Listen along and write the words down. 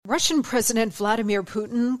Russian President Vladimir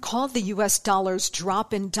Putin called the U.S. dollar's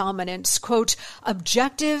drop in dominance, quote,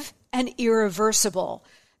 objective and irreversible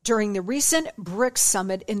during the recent BRICS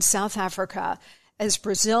summit in South Africa, as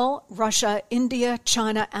Brazil, Russia, India,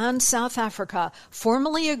 China, and South Africa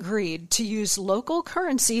formally agreed to use local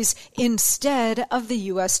currencies instead of the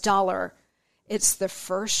U.S. dollar. It's the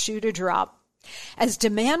first shoe to drop. As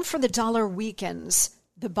demand for the dollar weakens,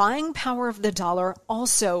 the buying power of the dollar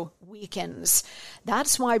also weakens.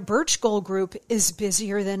 That's why Birch Gold Group is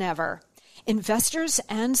busier than ever. Investors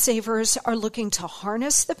and savers are looking to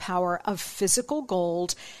harness the power of physical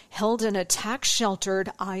gold held in a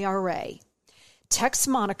tax-sheltered IRA. Text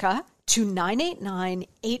Monica to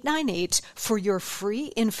 989-898 for your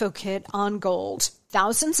free info kit on gold.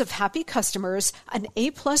 Thousands of happy customers, an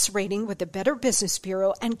A-plus rating with the Better Business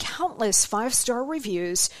Bureau, and countless 5-star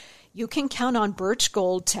reviews. You can count on Birch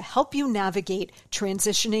Gold to help you navigate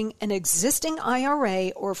transitioning an existing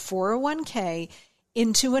IRA or 401k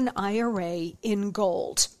into an IRA in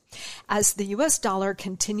gold. As the U.S. dollar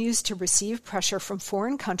continues to receive pressure from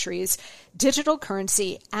foreign countries, digital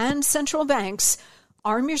currency, and central banks,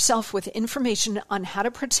 arm yourself with information on how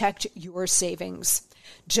to protect your savings.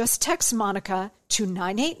 Just text Monica to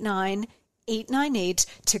 989-898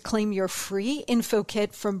 to claim your free info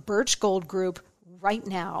kit from Birch Gold Group right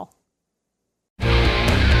now.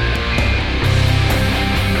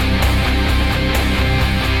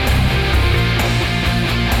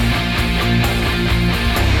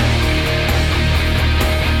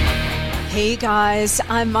 Hey guys,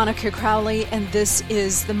 I'm Monica Crowley, and this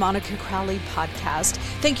is the Monica Crowley Podcast.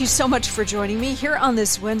 Thank you so much for joining me here on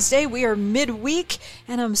this Wednesday. We are midweek,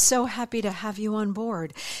 and I'm so happy to have you on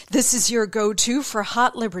board. This is your go-to for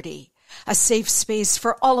Hot Liberty, a safe space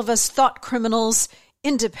for all of us thought criminals,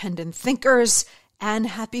 independent thinkers, and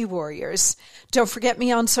happy warriors. Don't forget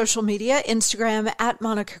me on social media, Instagram at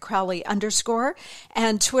Monica Crowley _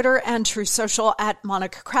 and Twitter and True Social at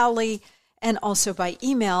Monica Crowley, and also by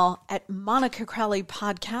email at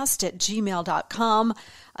monicacrowleypodcast@gmail.com.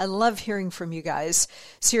 I love hearing from you guys.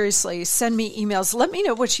 Seriously, send me emails. Let me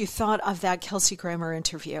know what you thought of that Kelsey Grammer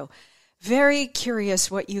interview. Very curious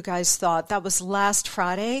what you guys thought. That was last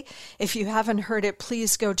Friday. If you haven't heard it,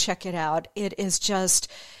 please go check it out. It is just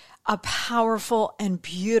a powerful and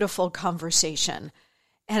beautiful conversation.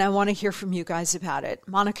 And I want to hear from you guys about it.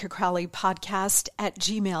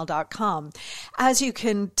 monicacrowleypodcast@gmail.com. As you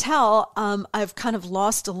can tell, I've kind of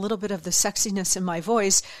lost a little bit of the sexiness in my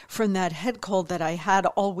voice from that head cold that I had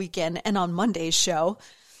all weekend and on Monday's show.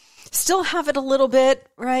 Still have it a little bit,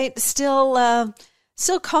 right? Still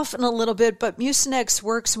coughing a little bit, but Mucinex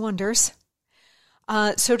works wonders.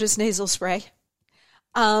 So does nasal spray.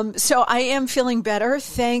 So I am feeling better.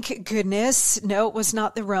 Thank goodness. No, it was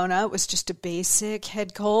not the Rona. It was just a basic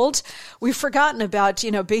head cold. We've forgotten about,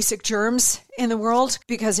 basic germs in the world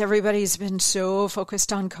because everybody's been so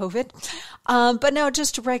focused on COVID. But no,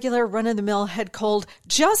 just a regular run-of-the-mill head cold,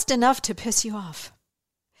 just enough to piss you off.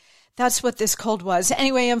 That's what this cold was.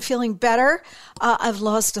 Anyway, I'm feeling better. I've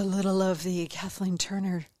lost a little of the Kathleen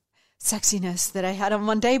Turner sexiness that I had on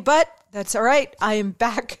Monday, but that's all right. I am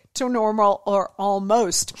back to normal, or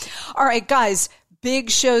almost. All right, guys, big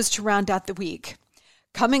shows to round out the week.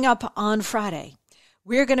 Coming up on Friday,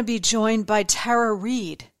 we're going to be joined by Tara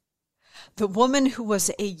Reade, the woman who was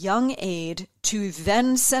a young aide to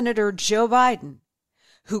then Senator Joe Biden,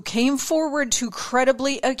 who came forward to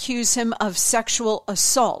credibly accuse him of sexual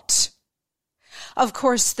assault. Of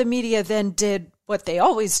course, the media then did what they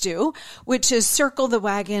always do, which is circle the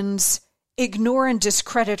wagons, ignore and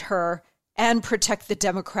discredit her, and protect the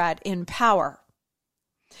Democrat in power.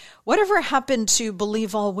 Whatever happened to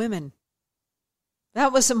believe all women?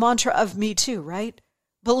 That was a mantra of Me Too, right?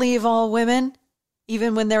 Believe all women,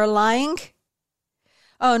 even when they're lying?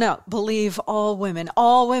 Oh no, believe all women.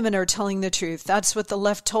 All women are telling the truth. That's what the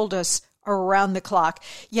left told us around the clock.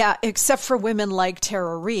 Yeah, except for women like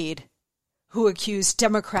Tara Reade, who accused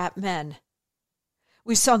Democrat men.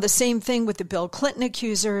 We saw the same thing with the Bill Clinton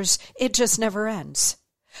accusers. It just never ends.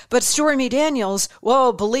 But Stormy Daniels,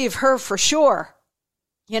 whoa, believe her for sure.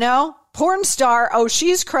 Porn star, oh,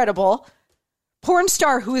 she's credible. Porn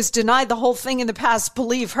star who has denied the whole thing in the past,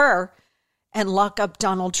 believe her. And lock up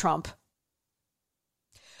Donald Trump.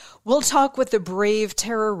 We'll talk with the brave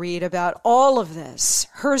Tara Reade about all of this,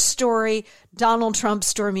 her story, Donald Trump,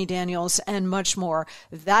 Stormy Daniels, and much more.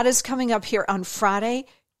 That is coming up here on Friday.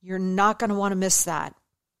 You're not going to want to miss that.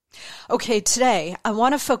 Okay, today I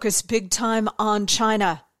want to focus big time on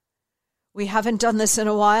China. We haven't done this in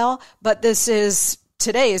a while, but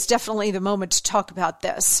today is definitely the moment to talk about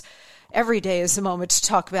this. every day is a moment to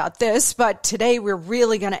talk about this, but today we're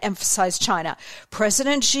really going to emphasize China.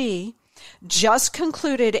 President Xi just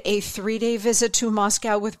concluded a 3-day visit to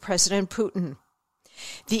Moscow with President Putin.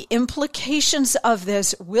 The implications of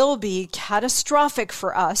this will be catastrophic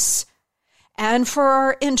for us and for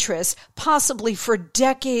our interests, possibly for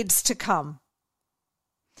decades to come.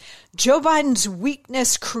 Joe Biden's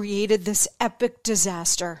weakness created this epic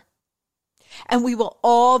disaster, and we will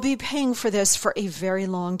all be paying for this for a very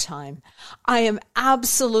long time. I am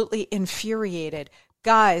absolutely infuriated.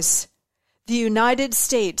 Guys, the United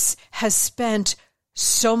States has spent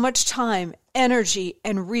so much time, energy,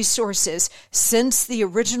 and resources since the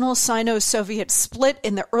original Sino-Soviet split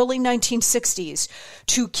in the early 1960s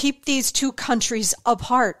to keep these two countries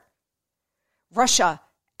apart. Russia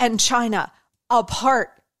and China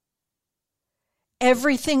apart.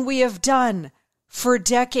 Everything we have done for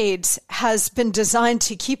decades has been designed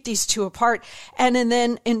to keep these two apart. And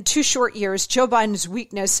then in 2 short years, Joe Biden's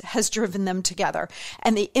weakness has driven them together.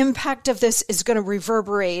 And the impact of this is going to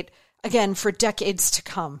reverberate again for decades to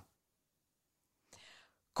come.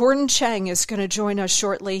 Gordon Chang is going to join us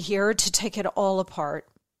shortly here to take it all apart.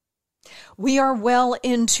 We are well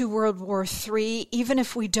into World War III, even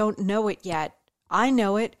if we don't know it yet. I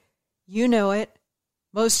know it. You know it.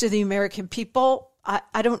 Most of the American people,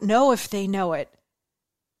 I don't know if they know it.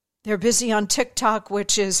 They're busy on TikTok,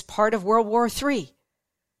 which is part of World War III.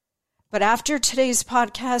 But after today's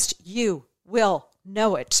podcast, you will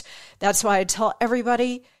know it. That's why I tell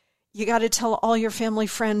everybody, you got to tell all your family,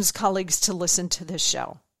 friends, colleagues to listen to this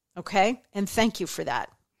show. Okay? And thank you for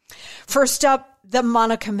that. First up, the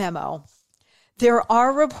Monica Memo. There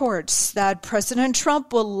are reports that President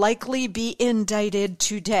Trump will likely be indicted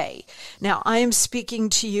today. Now, I am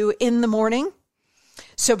speaking to you in the morning.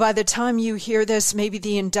 So by the time you hear this, maybe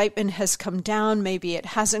the indictment has come down, maybe it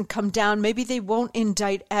hasn't come down, maybe they won't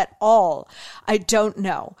indict at all. I don't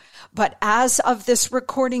know. But as of this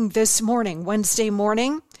recording this morning, Wednesday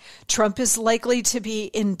morning, Trump is likely to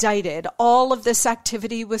be indicted. All of this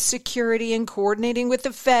activity with security and coordinating with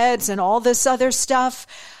the feds and all this other stuff,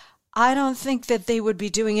 I don't think that they would be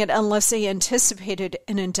doing it unless they anticipated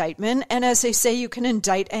an indictment. And as they say, you can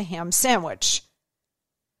indict a ham sandwich.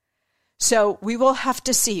 So we will have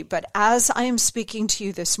to see. But as I am speaking to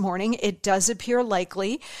you this morning, it does appear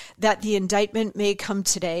likely that the indictment may come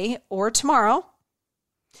today or tomorrow,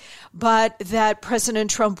 but that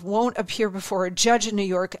President Trump won't appear before a judge in New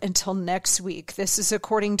York until next week. This is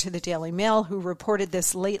according to the Daily Mail, who reported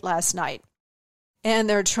this late last night. And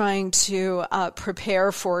they're trying to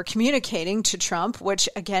prepare for communicating to Trump, which,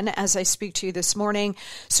 again, as I speak to you this morning,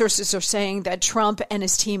 sources are saying that Trump and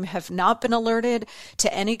his team have not been alerted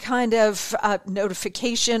to any kind of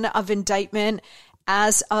notification of indictment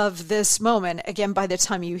as of this moment. Again, by the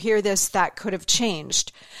time you hear this, that could have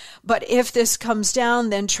changed. But if this comes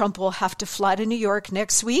down, then Trump will have to fly to New York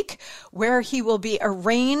next week, where he will be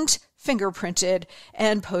arraigned, fingerprinted,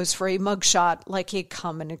 and pose for a mugshot like a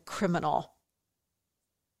common criminal.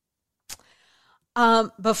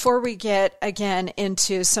 Before we get again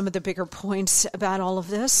into some of the bigger points about all of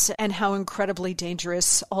this and how incredibly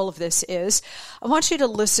dangerous all of this is, I want you to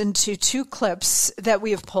listen to 2 clips that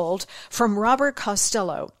we have pulled from Robert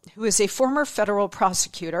Costello, who is a former federal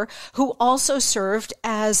prosecutor who also served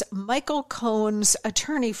as Michael Cohen's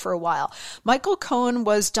attorney for a while. Michael Cohen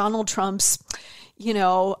was Donald Trump's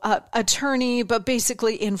attorney, but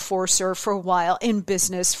basically enforcer for a while in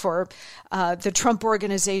business for the Trump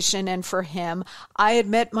organization and for him. I had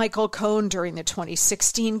met Michael Cohen during the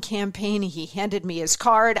 2016 campaign. He handed me his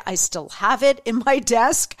card. I still have it in my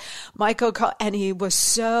desk. Michael Cohen, and he was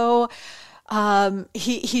so,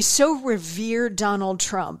 he so revered Donald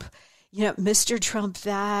Trump. You know, Mr. Trump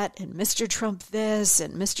that, and Mr. Trump this,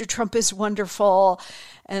 and Mr. Trump is wonderful.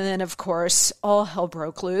 And then, of course, all hell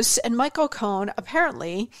broke loose. And Michael Cohen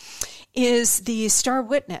apparently is the star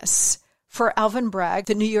witness for Alvin Bragg,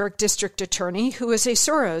 the New York district attorney, who is a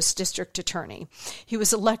Soros district attorney. He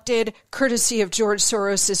was elected courtesy of George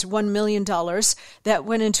Soros' $1 million that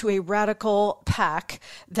went into a radical PAC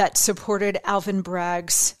that supported Alvin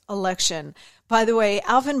Bragg's election. By the way,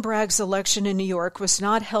 Alvin Bragg's election in New York was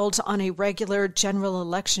not held on a regular general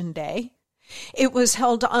election day. It was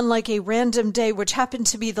held on like a random day, which happened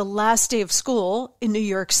to be the last day of school in New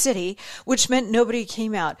York City, which meant nobody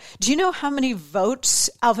came out. Do you know how many votes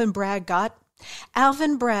Alvin Bragg got?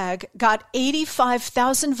 Alvin Bragg got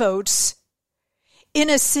 85,000 votes in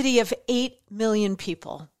a city of 8 million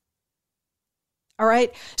people. All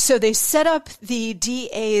right. So they set up the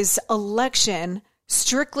DA's election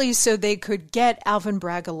strictly so they could get Alvin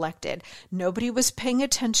Bragg elected. Nobody was paying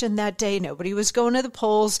attention that day. Nobody was going to the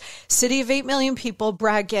polls. City of 8 million people,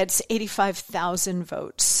 Bragg gets 85,000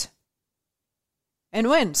 votes and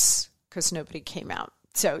wins because nobody came out.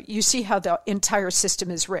 So you see how the entire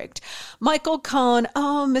system is rigged. Michael Cohen,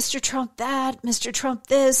 oh, Mr. Trump that, Mr. Trump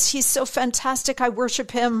this. He's so fantastic. I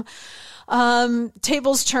worship him.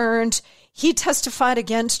 Tables turned. He testified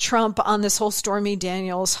against Trump on this whole Stormy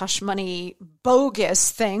Daniels hush money bogus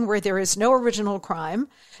thing where there is no original crime,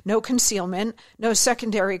 no concealment, no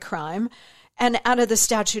secondary crime, and out of the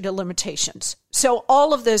statute of limitations. So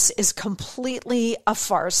all of this is completely a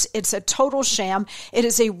farce. It's a total sham. It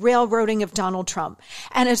is a railroading of Donald Trump.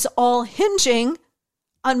 And it's all hinging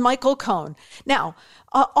on Michael Cohen. Now,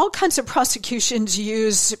 all kinds of prosecutions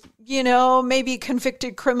use, maybe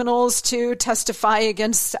convicted criminals to testify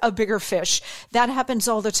against a bigger fish. That happens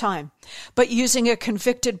all the time. But using a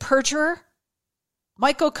convicted perjurer,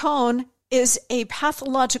 Michael Cohen is a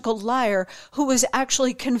pathological liar who was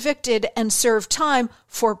actually convicted and served time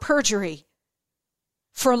for perjury,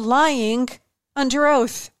 for lying under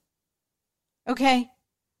oath. Okay?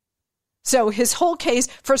 So his whole case,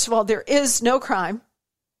 first of all, there is no crime.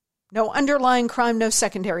 No underlying crime, no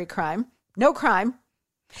secondary crime, no crime.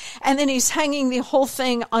 And then he's hanging the whole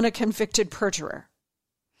thing on a convicted perjurer.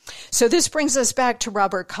 So this brings us back to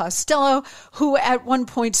Robert Costello, who at one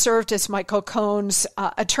point served as Michael Cohen's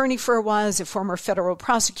attorney for a while as a former federal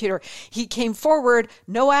prosecutor. He came forward,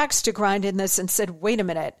 no axe to grind in this, and said, wait a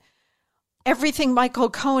minute. Everything Michael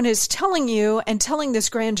Cohen is telling you and telling this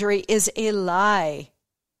grand jury is a lie.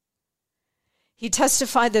 He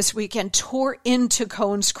testified this weekend, tore into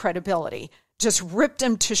Cohen's credibility, just ripped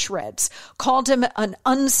him to shreds, called him an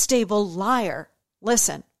unstable liar.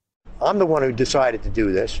 Listen. I'm the one who decided to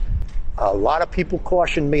do this. A lot of people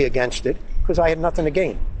cautioned me against it because I had nothing to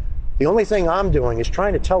gain. The only thing I'm doing is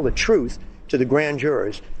trying to tell the truth to the grand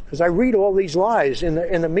jurors because I read all these lies in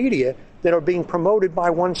the media that are being promoted by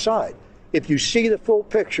one side. If you see the full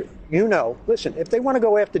picture, listen, if they want to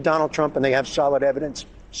go after Donald Trump and they have solid evidence,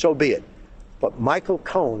 so be it. But Michael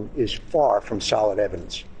Cohen is far from solid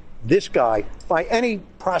evidence. This guy, by any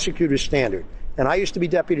prosecutor's standard, and I used to be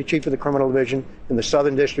deputy chief of the criminal division in the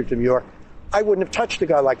Southern District of New York, I wouldn't have touched a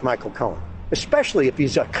guy like Michael Cohen, especially if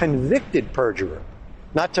he's a convicted perjurer.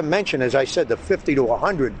 Not to mention, as I said, the 50 to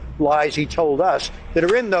 100 lies he told us that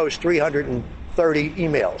are in those 330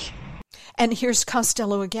 emails. And here's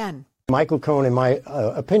Costello again. Michael Cohen, in my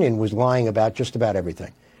opinion, was lying about just about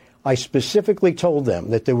everything. I specifically told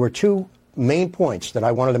them that there were two main points that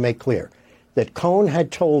I wanted to make clear. That Cohen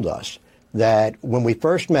had told us that when we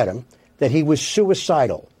first met him, that he was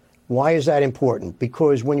suicidal. Why is that important?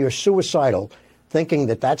 Because when you're suicidal, thinking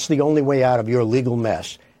that that's the only way out of your legal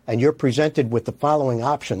mess, and you're presented with the following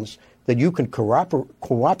options, that you can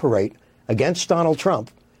cooperate against Donald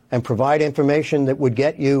Trump and provide information that would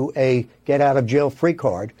get you a get-out-of-jail-free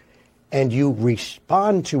card, and you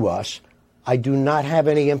respond to us, I do not have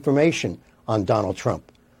any information on Donald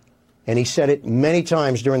Trump. And he said it many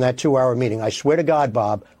times during that 2-hour meeting. I swear to God,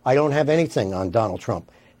 Bob, I don't have anything on Donald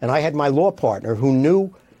Trump. And I had my law partner who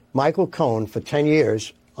knew Michael Cohen for 10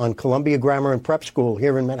 years on Columbia Grammar and Prep School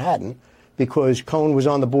here in Manhattan because Cohen was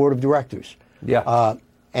on the board of directors. Yeah.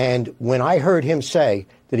 And when I heard him say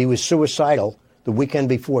that he was suicidal the weekend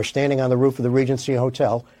before standing on the roof of the Regency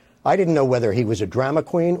Hotel, I didn't know whether he was a drama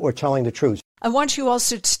queen or telling the truth. I want you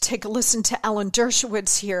also to take a listen to Alan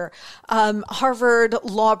Dershowitz here, Harvard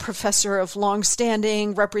law professor of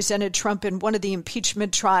longstanding, represented Trump in one of the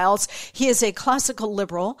impeachment trials. He is a classical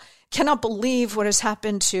liberal, cannot believe what has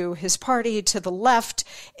happened to his party, to the left,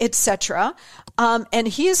 etc. And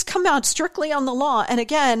he has come out strictly on the law. And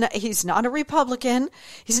again, he's not a Republican.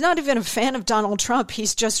 He's not even a fan of Donald Trump.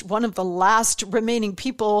 He's just one of the last remaining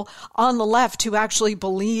people on the left who actually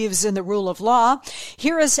believes in the rule of law.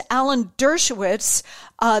 Here is Alan Dershowitz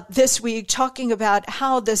this week talking about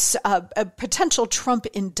how this a potential Trump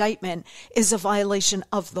indictment is a violation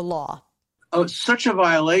of the law. Oh, it's such a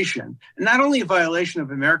violation. And not only a violation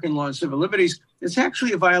of American law and civil liberties, it's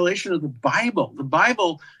actually a violation of the Bible. The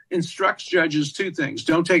Bible instructs judges two things.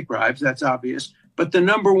 Don't take bribes. That's obvious. But the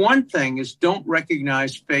number one thing is don't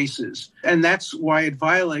recognize faces. And that's why it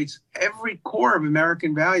violates every core of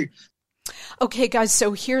American value. Okay, guys,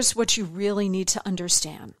 so here's what you really need to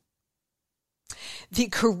understand. The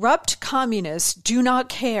corrupt communists do not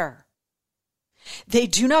care. They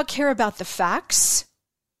do not care about the facts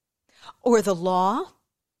or the law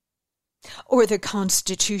or the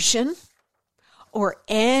Constitution or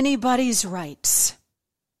anybody's rights.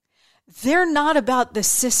 They're not about the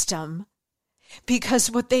system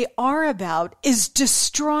because what they are about is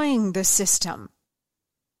destroying the system.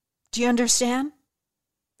 Do you understand?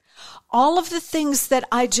 All of the things that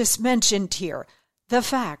I just mentioned here, the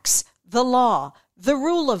facts, the law, the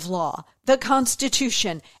rule of law, the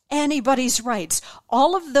Constitution, anybody's rights,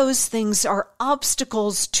 all of those things are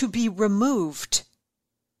obstacles to be removed.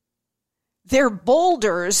 They're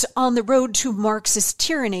boulders on the road to Marxist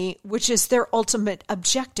tyranny, which is their ultimate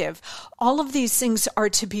objective. All of these things are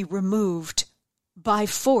to be removed by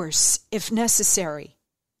force, if necessary.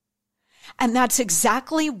 And that's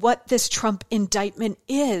exactly what this Trump indictment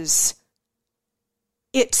is.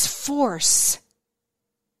 It's force.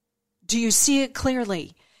 Do you see it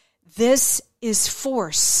clearly? This is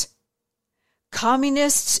force.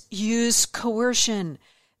 Communists use coercion.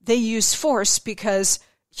 They use force because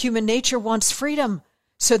human nature wants freedom.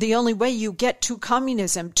 So the only way you get to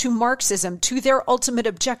communism, to Marxism, to their ultimate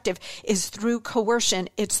objective is through coercion.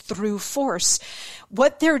 It's through force.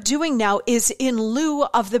 What they're doing now is in lieu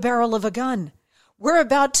of the barrel of a gun. We're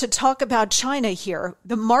about to talk about China here.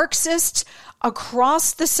 The Marxists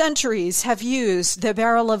across the centuries have used the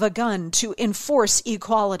barrel of a gun to enforce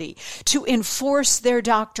equality, to enforce their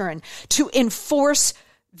doctrine, to enforce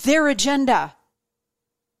their agenda.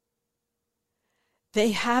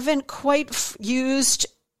 They haven't quite used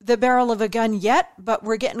the barrel of a gun yet, but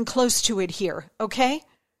we're getting close to it here, okay?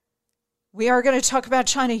 We are going to talk about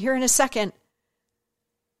China here in a second.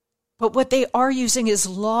 But what they are using is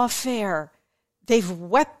lawfare. They've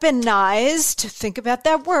weaponized, think about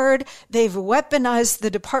that word, they've weaponized the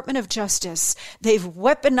Department of Justice. They've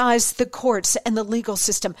weaponized the courts and the legal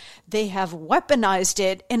system. They have weaponized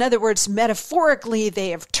it. In other words, metaphorically, they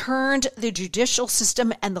have turned the judicial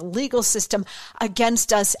system and the legal system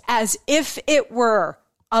against us as if it were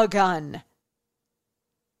a gun.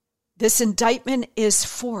 This indictment is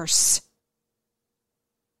force.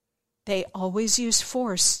 They always use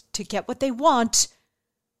force to get what they want,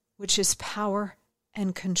 which is power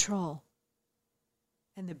and control.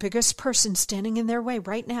 And the biggest person standing in their way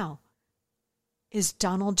right now is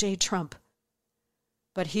Donald J. Trump.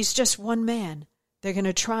 But he's just one man. They're going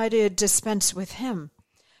to try to dispense with him.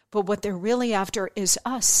 But what they're really after is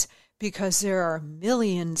us, because there are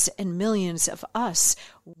millions and millions of us.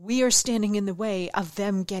 We are standing in the way of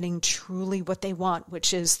them getting truly what they want,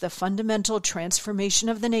 which is the fundamental transformation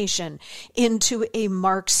of the nation into a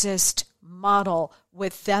Marxist model,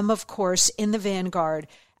 with them, of course, in the vanguard,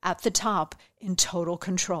 at the top, in total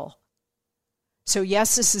control. So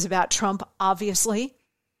yes, this is about Trump, obviously,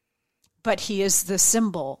 but he is the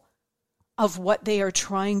symbol of what they are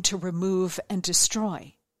trying to remove and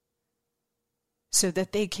destroy so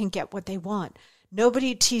that they can get what they want.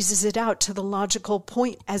 Nobody teases it out to the logical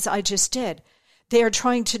point as I just did. They are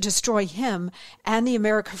trying to destroy him and the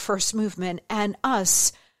America First movement and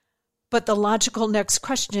us. But the logical next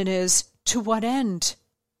question is, to what end?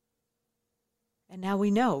 And now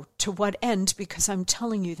we know to what end, because I'm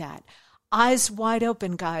telling you that. Eyes wide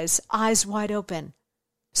open, guys. Eyes wide open.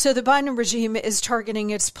 So the Biden regime is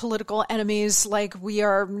targeting its political enemies like we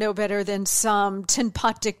are no better than some tin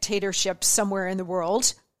pot dictatorship somewhere in the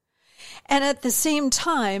world. And at the same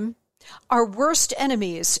time, our worst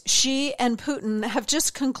enemies, Xi and Putin, have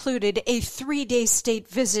just concluded a 3-day state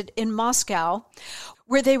visit in Moscow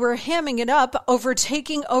where they were hamming it up over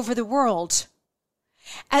taking over the world.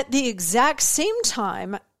 At the exact same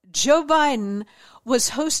time, Joe Biden was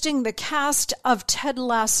hosting the cast of Ted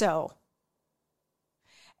Lasso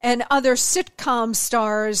and other sitcom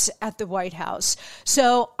stars at the White House.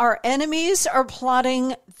 So our enemies are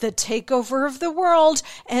plotting the takeover of the world,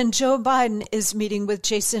 and Joe Biden is meeting with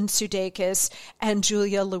Jason Sudeikis and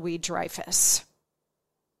Julia Louis-Dreyfus.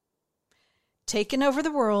 Taking over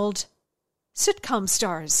the world, sitcom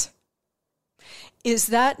stars. Is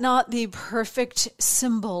that not the perfect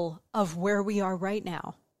symbol of where we are right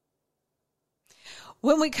now?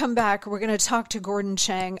 When we come back, we're going to talk to Gordon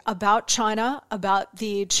Chang about China, about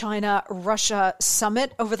the China-Russia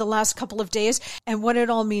summit over the last couple of days, and what it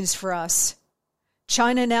all means for us.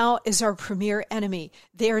 China now is our premier enemy.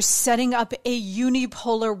 They are setting up a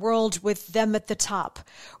unipolar world with them at the top.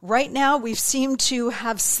 Right now, we've seemed to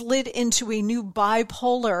have slid into a new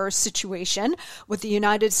bipolar situation with the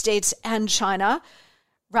United States and China.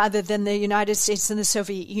 Rather than the United States and the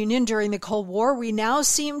Soviet Union during the Cold War, we now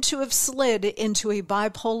seem to have slid into a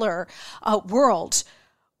bipolar world,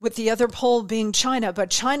 with the other pole being China. But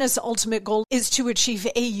China's ultimate goal is to achieve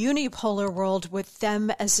a unipolar world with them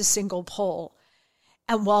as a single pole.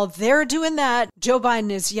 And while they're doing that, Joe Biden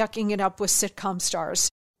is yucking it up with sitcom stars.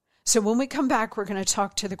 So when we come back, we're going to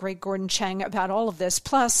talk to the great Gordon Chang about all of this.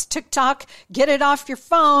 Plus, TikTok, get it off your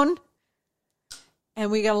phone.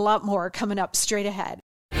 And we got a lot more coming up straight ahead.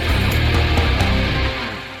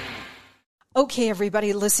 Okay,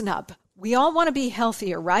 everybody, listen up. We all want to be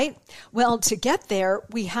healthier, right? Well, to get there,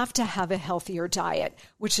 we have to have a healthier diet,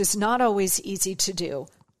 which is not always easy to do.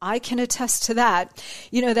 I can attest to that.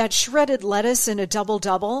 You know, that shredded lettuce in a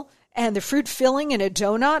double-double and the fruit filling in a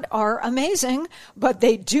donut are amazing, but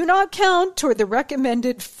they do not count toward the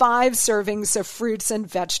recommended 5 servings of fruits and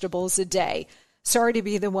vegetables a day. Sorry to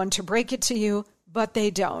be the one to break it to you, but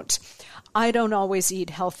they don't. I don't always eat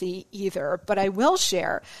healthy either, but I will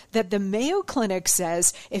share that the Mayo Clinic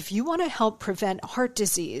says if you want to help prevent heart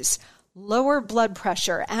disease, lower blood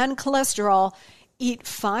pressure, and cholesterol, eat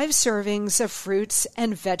 5 servings of fruits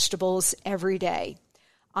and vegetables every day.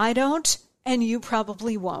 I don't, and you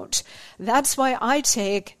probably won't. That's why I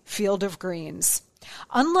take Field of Greens.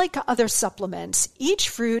 Unlike other supplements, each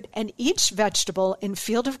fruit and each vegetable in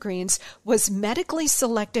Field of Greens was medically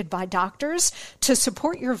selected by doctors to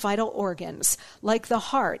support your vital organs, like the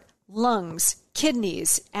heart, lungs,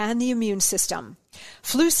 kidneys, and the immune system.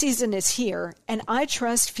 Flu season is here, and I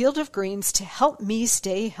trust Field of Greens to help me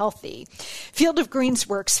stay healthy. Field of Greens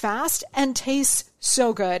works fast and tastes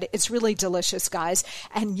so good. It's really delicious, guys,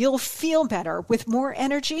 and you'll feel better with more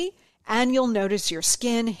energy, and you'll notice your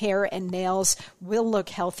skin, hair, and nails will look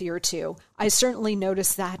healthier too. I certainly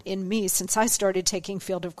noticed that in me since I started taking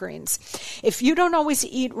Field of Greens. If you don't always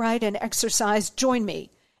eat right and exercise, join me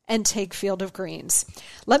and take Field of Greens.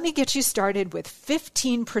 Let me get you started with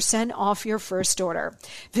 15% off your first order.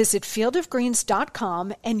 Visit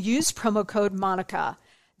fieldofgreens.com and use promo code Monica.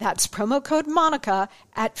 That's promo code Monica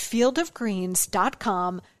at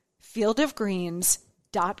fieldofgreens.com,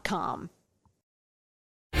 fieldofgreens.com.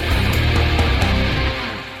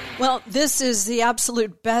 Well, this is the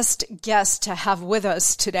absolute best guest to have with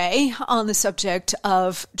us today on the subject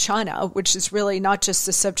of China, which is really not just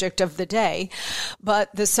the subject of the day,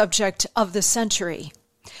 but the subject of the century.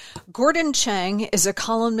 Gordon Chang is a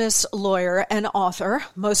columnist, lawyer, and author,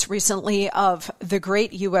 most recently of The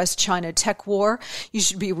Great U.S.-China Tech War. You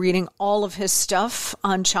should be reading all of his stuff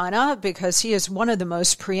on China because he is one of the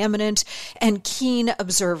most preeminent and keen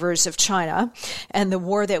observers of China and the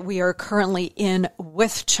war that we are currently in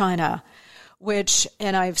with China, which,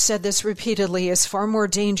 and I've said this repeatedly, is far more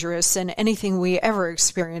dangerous than anything we ever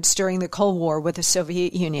experienced during the Cold War with the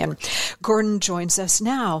Soviet Union. Gordon joins us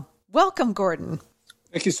now. Welcome, Gordon.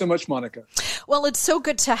 Thank you so much, Monica. Well, it's so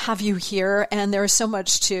good to have you here, and there's so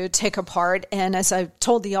much to take apart. And as I've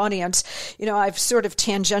told the audience, you know, I've sort of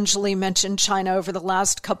tangentially mentioned China over the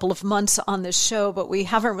last couple of months on this show, but we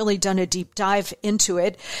haven't really done a deep dive into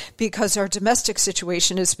it because our domestic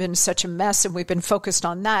situation has been such a mess, and we've been focused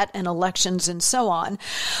on that and elections and so on.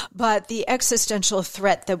 But the existential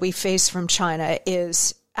threat that we face from China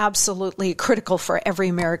is absolutely critical for every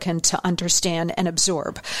American to understand and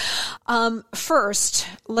absorb. First,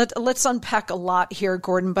 let's unpack a lot here,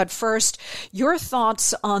 Gordon. But first, your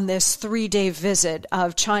thoughts on this 3-day visit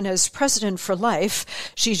of China's president for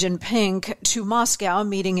life, Xi Jinping, to Moscow,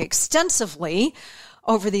 meeting extensively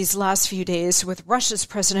over these last few days with Russia's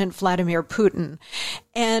President Vladimir Putin.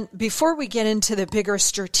 And before we get into the bigger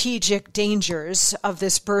strategic dangers of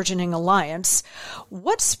this burgeoning alliance,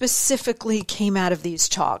 what specifically came out of these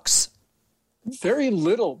talks? Very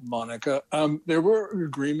little, Monica. There were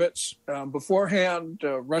agreements. Beforehand,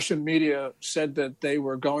 Russian media said that they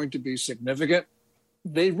were going to be significant.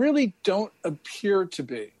 They really don't appear to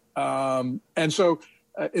be. And so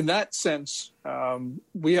in that sense,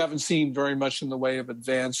 we haven't seen very much in the way of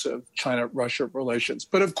advance of China-Russia relations.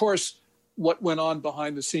 But of course, what went on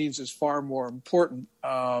behind the scenes is far more important,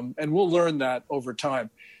 and we'll learn that over time.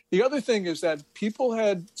 The other thing is that people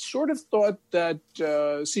had sort of thought that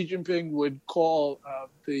Xi Jinping would call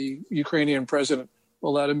the Ukrainian president,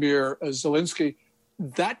 Volodymyr Zelensky.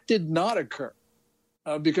 That did not occur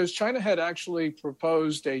because China had actually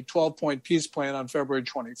proposed a 12-point peace plan on February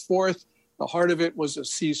 24th. The heart of it was a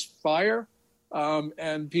ceasefire,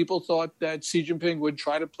 and people thought that Xi Jinping would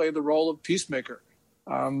try to play the role of peacemaker.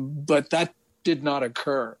 But that did not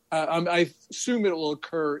occur. I assume it will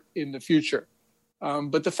occur in the future.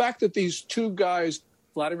 But the fact that these two guys,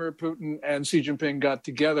 Vladimir Putin and Xi Jinping, got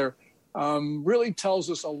together really tells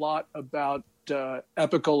us a lot about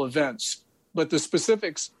epical events. But the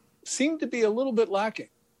specifics seem to be a little bit lacking.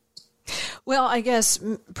 Well, I guess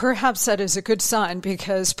perhaps that is a good sign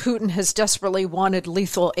because Putin has desperately wanted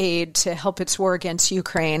lethal aid to help its war against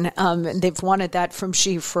Ukraine. And they've wanted that from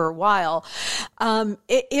Xi for a while.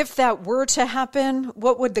 If that were to happen,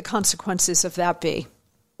 what would the consequences of that be?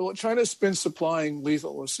 Well, China's been supplying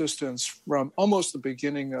lethal assistance from almost the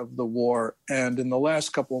beginning of the war. And in the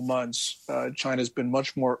last couple of months, China's been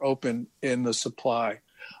much more open in the supply.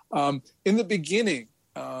 In the beginning,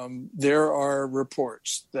 there are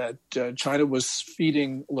reports that China was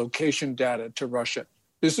feeding location data to Russia.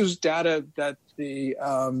 This is data that the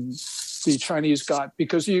Chinese got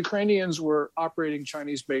because the Ukrainians were operating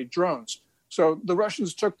Chinese-made drones. So the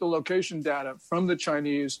Russians took the location data from the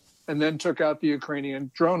Chinese and then took out the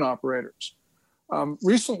Ukrainian drone operators.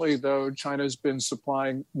 Recently, though, China's been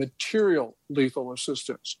supplying material lethal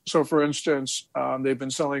assistance. So, for instance, they've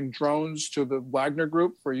been selling drones to the Wagner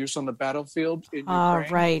Group for use on the battlefield in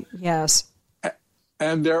Ukraine. Right, yes.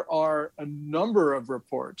 And there are a number of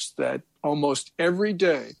reports that almost every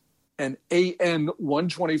day an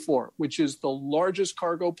AN-124, which is the largest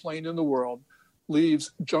cargo plane in the world,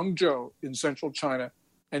 leaves Zhengzhou in central China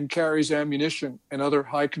and carries ammunition and other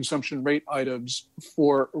high consumption rate items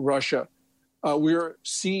for Russia. We're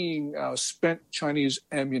seeing spent Chinese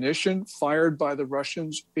ammunition fired by the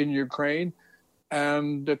Russians in Ukraine.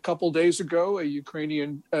 And a couple days ago,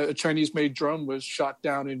 a Chinese-made drone was shot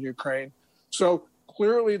down in Ukraine. So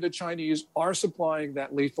clearly the Chinese are supplying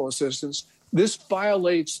that lethal assistance. This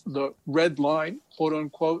violates the red line, quote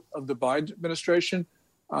unquote, of the Biden administration.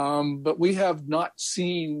 But we have not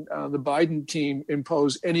seen the Biden team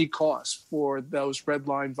impose any costs for those red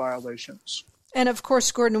line violations. And of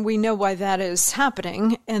course, Gordon, we know why that is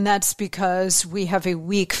happening, and that's because we have a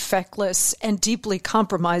weak, feckless, and deeply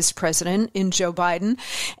compromised president in Joe Biden.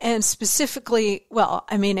 And specifically, well,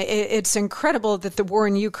 I mean, it's incredible that the war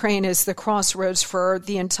in Ukraine is the crossroads for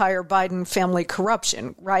the entire Biden family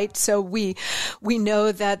corruption, right? So we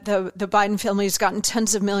know that the Biden family has gotten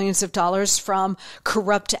tens of millions of dollars from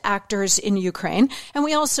corrupt actors in Ukraine. And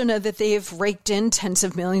we also know that they've raked in tens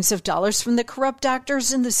of millions of dollars from the corrupt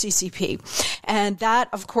actors in the CCP. And that,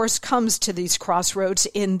 of course, comes to these crossroads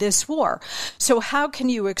in this war. So how can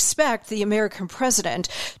you expect the American president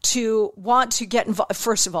to want to get involved,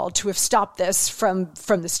 first of all, to have stopped this from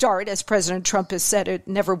the start? As President Trump has said, it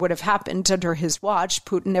never would have happened under his watch.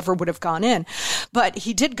 Putin never would have gone in. But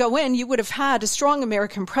he did go in. You would have had a strong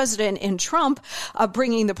American president in Trump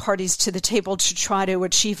bringing the parties to the table to try to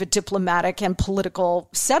achieve a diplomatic and political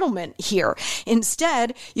settlement here.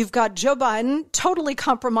 Instead, you've got Joe Biden totally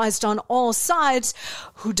compromised on all sides,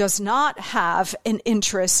 who does not have an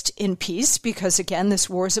interest in peace because, again, this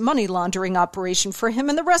war is a money laundering operation for him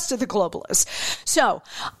and the rest of the globalists. So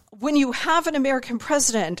when you have an American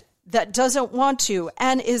president that doesn't want to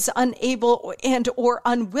and is unable and or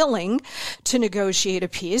unwilling to negotiate a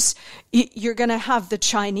peace, you're going to have the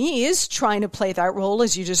Chinese trying to play that role,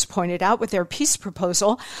 as you just pointed out, with their peace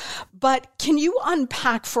proposal. But can you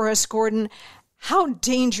unpack for us, Gordon, how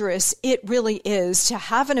dangerous it really is to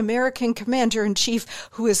have an American commander-in-chief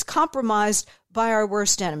who is compromised by our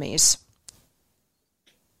worst enemies?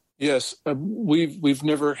 Yes, we've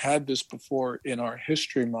never had this before in our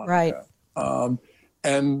history, Monica. Right.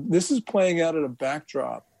 And this is playing out at a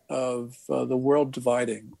backdrop of the world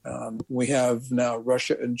dividing. We have now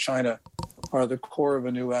Russia and China are the core of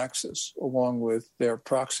a new axis, along with their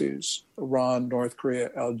proxies, Iran, North Korea,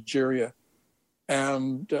 Algeria.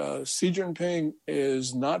 And Xi Jinping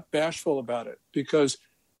is not bashful about it, because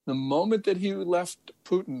the moment that he left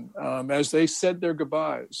Putin, as they said their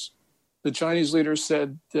goodbyes, the Chinese leader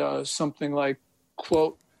said something like,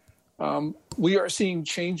 quote, we are seeing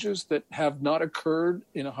changes that have not occurred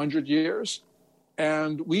in 100 years,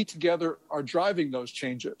 and we together are driving those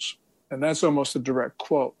changes. And that's almost a direct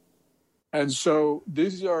quote. And so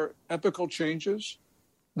these are epical changes.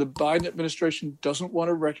 The Biden administration doesn't want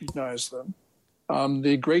to recognize them.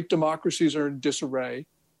 The great democracies are in disarray,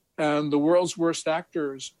 and the world's worst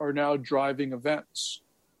actors are now driving events.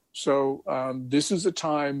 So this is a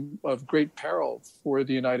time of great peril for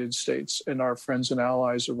the United States and our friends and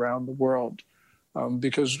allies around the world,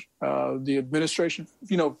 because the administration,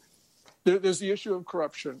 there's the issue of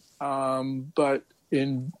corruption, but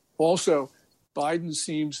also Biden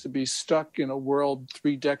seems to be stuck in a world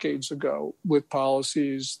 3 decades ago with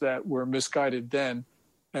policies that were misguided then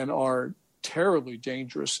and are terribly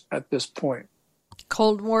dangerous at this point.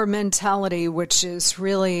 Cold War mentality, which is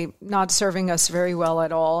really not serving us very well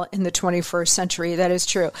at all in the 21st century. That is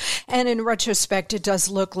true. And in retrospect, it does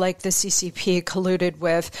look like the CCP colluded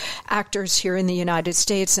with actors here in the United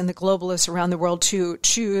States and the globalists around the world to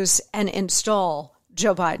choose and install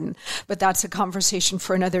Joe Biden. But that's a conversation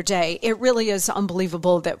for another day. It really is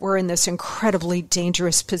unbelievable that we're in this incredibly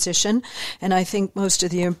dangerous position. And I think most of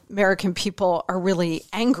the American people are really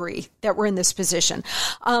angry that we're in this position.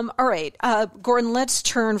 All right, Gordon, let's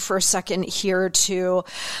turn for a second here to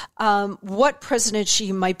what President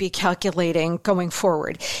Xi might be calculating going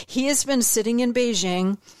forward. He has been sitting in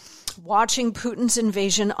Beijing watching Putin's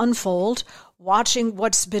invasion unfold, watching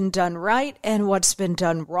what's been done right and what's been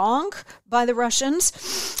done wrong by the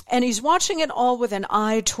Russians. And he's watching it all with an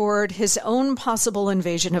eye toward his own possible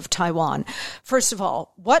invasion of Taiwan. First of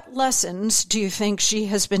all, what lessons do you think she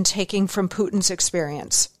has been taking from Putin's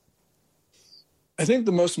experience? I think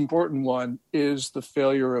the most important one is the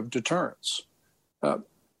failure of deterrence.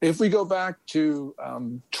 If we go back to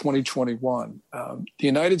 2021, the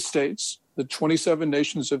United States, the 27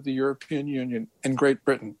 nations of the European Union, and Great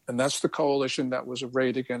Britain, and that's the coalition that was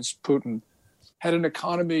arrayed against Putin, had an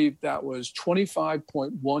economy that was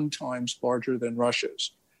 25.1 times larger than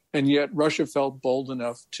Russia's. And yet Russia felt bold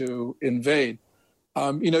enough to invade.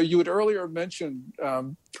 You had earlier mentioned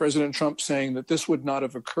President Trump saying that this would not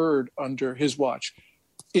have occurred under his watch.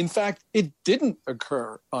 In fact, it didn't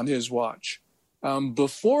occur on his watch.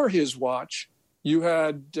 Before his watch, you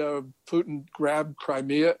had Putin grab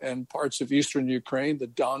Crimea and parts of eastern Ukraine, the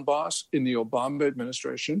Donbass, in the Obama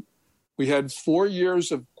administration. We had 4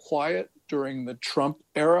 years of quiet during the Trump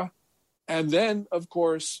era. And then, of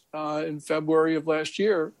course, in February of last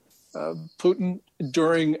year, Putin,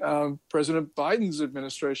 during President Biden's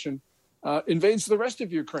administration, invades the rest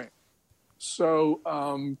of Ukraine. So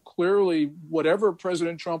clearly, whatever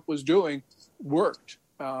President Trump was doing worked.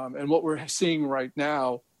 And what we're seeing right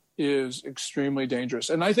now is extremely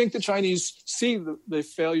dangerous. And I think the Chinese see the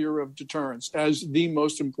failure of deterrence as the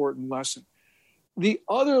most important lesson. The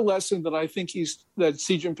other lesson that I think that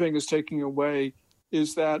Xi Jinping is taking away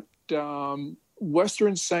is that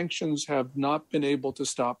Western sanctions have not been able to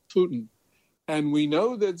stop Putin. And we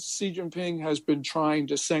know that Xi Jinping has been trying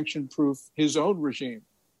to sanction-proof his own regime.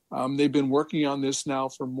 They've been working on this now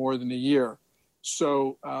for more than a year.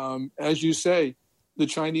 So, as you say, the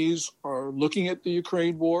Chinese are looking at the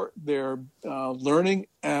Ukraine war, they're learning,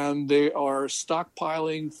 and they are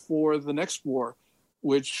stockpiling for the next war,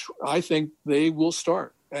 which I think they will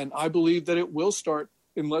start. And I believe that it will start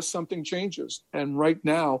unless something changes. And right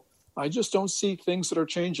now, I just don't see things that are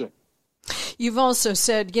changing. You've also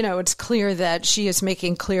said, it's clear that she is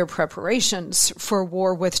making clear preparations for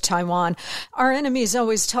war with Taiwan. Our enemies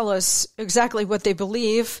always tell us exactly what they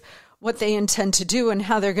believe, what they intend to do, and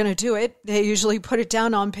how they're going to do it. They usually put it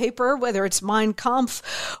down on paper, whether it's Mein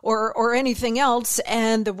Kampf or anything else.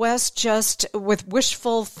 And the West, just with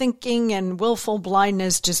wishful thinking and willful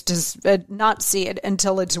blindness, just does not see it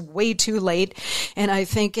until it's way too late. And I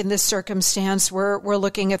think in this circumstance, we're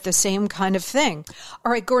looking at the same kind of thing.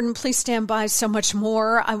 All right, Gordon, please stand by. So much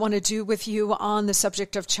more I want to do with you on the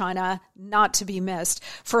subject of China, not to be missed.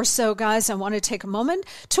 First, so guys, I want to take a moment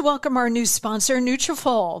to welcome our new sponsor,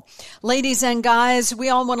 Nutrafol. Ladies and guys, we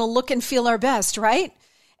all want to look and feel our best, right?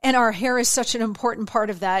 And our hair is such an important part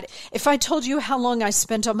of that. If I told you how long I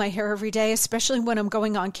spent on my hair every day, especially when I'm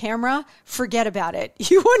going on camera, forget about it.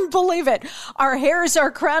 You wouldn't believe it. Our hair is our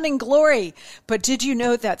crowning glory. But did you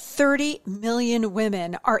know that 30 million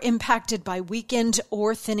women are impacted by weakened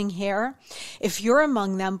or thinning hair? If you're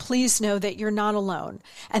among them, please know that you're not alone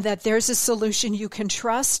and that there's a solution you can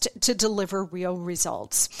trust to deliver real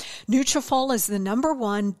results. Nutrafol is the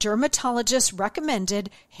 #1 dermatologist recommended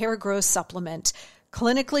hair growth supplement,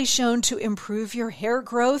 clinically shown to improve your hair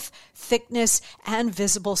growth, thickness, and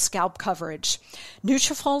visible scalp coverage.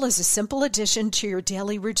 Nutrafol is a simple addition to your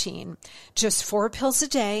daily routine. Just 4 pills a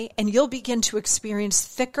day, and you'll begin to experience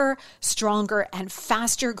thicker, stronger, and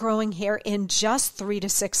faster growing hair in just 3 to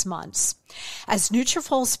 6 months. As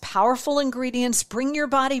Nutrafol's powerful ingredients bring your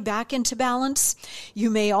body back into balance, you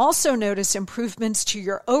may also notice improvements to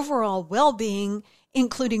your overall well-being,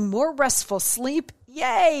 including more restful sleep,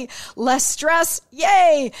 yay! Less stress,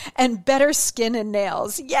 yay! And better skin and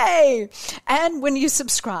nails, yay! And when you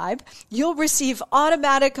subscribe, you'll receive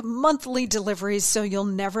automatic monthly deliveries so you'll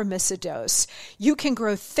never miss a dose. You can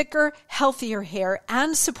grow thicker, healthier hair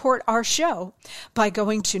and support our show by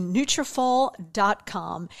going to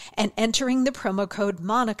Nutrafol.com and entering the promo code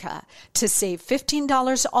MONICA to save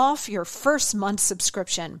 $15 off your first month's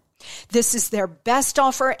subscription. This is their best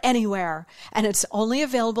offer anywhere, and it's only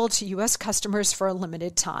available to U.S. customers for a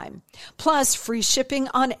limited time. Plus, free shipping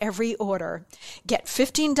on every order. Get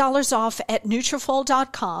 $15 off at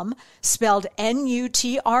Nutrafol.com, spelled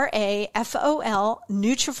Nutrafol,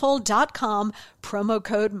 Nutrafol.com, promo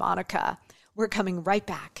code MONICA. We're coming right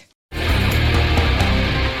back.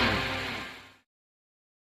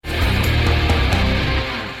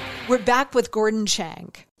 We're back with Gordon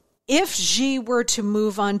Chang. If Xi were to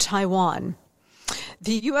move on Taiwan,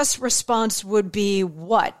 the U.S. response would be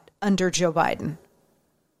what under Joe Biden?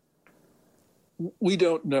 We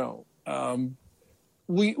don't know.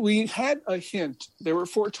 We had a hint. There were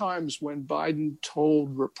 4 times when Biden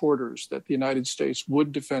told reporters that the United States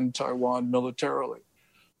would defend Taiwan militarily.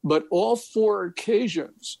 But all 4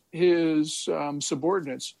 occasions, his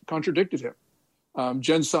subordinates contradicted him.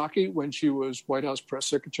 Jen Psaki, when she was White House press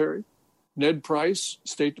secretary, Ned Price,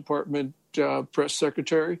 State Department press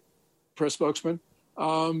secretary, press spokesman,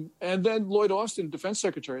 and then Lloyd Austin, defense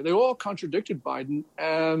secretary. They all contradicted Biden.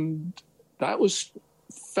 And that was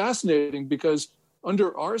fascinating because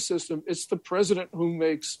under our system, it's the president who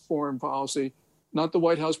makes foreign policy, not the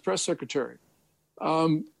White House press secretary.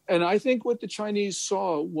 And I think what the Chinese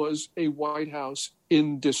saw was a White House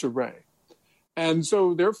in disarray. And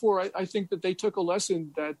so, therefore, I think that they took a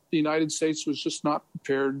lesson that the United States was just not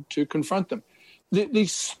prepared to confront them. The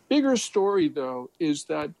bigger story, though, is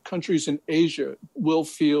that countries in Asia will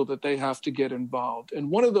feel that they have to get involved.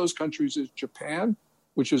 And one of those countries is Japan,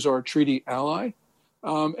 which is our treaty ally.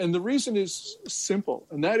 And the reason is simple,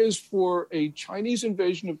 and that is for a Chinese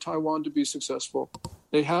invasion of Taiwan to be successful,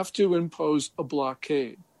 they have to impose a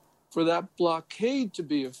blockade. For that blockade to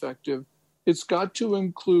be effective, it's got to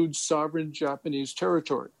include sovereign Japanese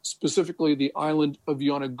territory, specifically the island of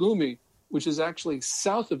Yonaguni, which is actually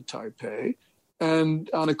south of Taipei. And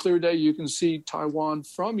on a clear day, you can see Taiwan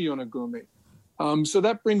from Yonaguni. So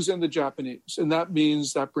that brings in the Japanese, and that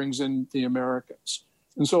means that brings in the Americans.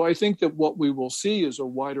 And so I think that what we will see is a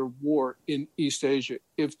wider war in East Asia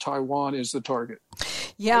if Taiwan is the target.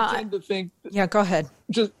 Yeah. I tend to think... Go ahead.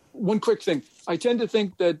 Just one quick thing. I tend to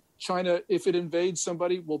think that China, if it invades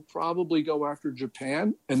somebody, will probably go after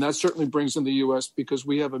Japan. And that certainly brings in the U.S. because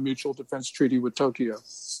we have a mutual defense treaty with Tokyo.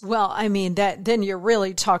 Well, I mean, then you're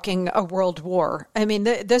really talking a world war. I mean,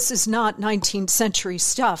 this is not 19th century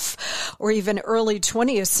stuff or even early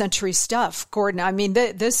 20th century stuff, Gordon. I mean,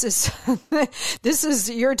 this is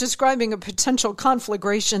you're describing a potential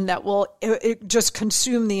conflagration that will just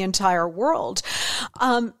consume the entire world.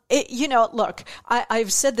 Look,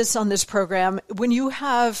 I've said this on this program. When you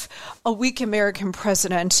have a weak American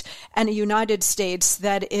president and a United States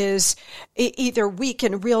that is either weak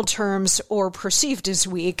in real terms or perceived as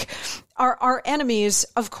weak, our enemies,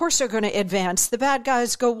 of course, are going to advance. The bad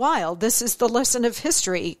guys go wild. This is the lesson of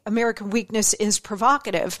history. American weakness is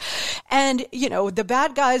provocative. And, the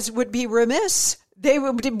bad guys would be remiss. They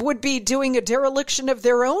would be doing a dereliction of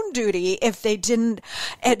their own duty if they didn't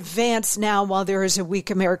advance now while there is a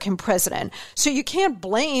weak American president. So you can't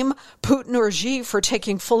blame Putin or Xi for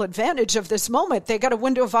taking full advantage of this moment. They got a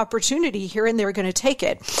window of opportunity here and they're going to take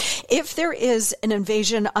it. If there is an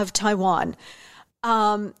invasion of Taiwan,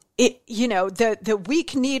 the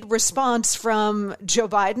weak-kneed response from Joe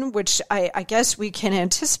Biden, which I guess we can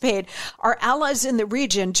anticipate, our allies in the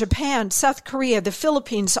region, Japan, South Korea, the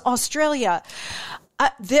Philippines, Australia,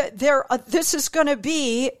 this is going to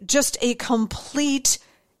be just a complete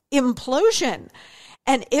implosion.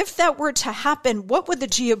 And if that were to happen, what would the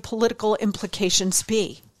geopolitical implications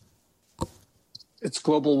be? It's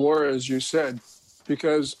global war, as you said,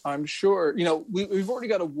 because I'm sure, we've already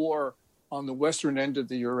got a war on the western end of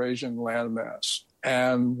the Eurasian landmass.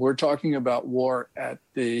 And we're talking about war at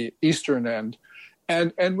the eastern end.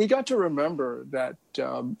 And we got to remember that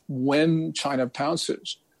when China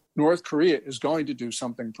pounces, North Korea is going to do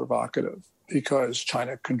something provocative because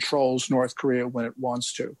China controls North Korea when it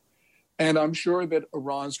wants to. And I'm sure that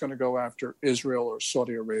Iran's going to go after Israel or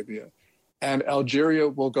Saudi Arabia. And Algeria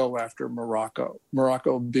will go after Morocco,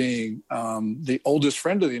 Morocco being the oldest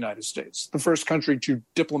friend of the United States, the first country to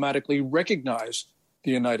diplomatically recognize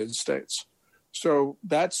the United States. So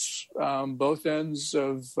that's both ends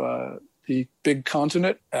of the big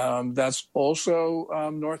continent. That's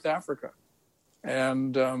also North Africa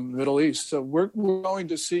and Middle East. So we're going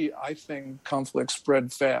to see, I think, conflict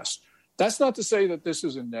spread fast. That's not to say that this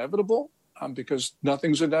is inevitable, because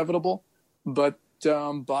nothing's inevitable, but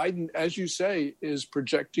Biden, as you say, is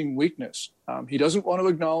projecting weakness. He doesn't want to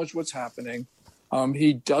acknowledge what's happening.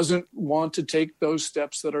 He doesn't want to take those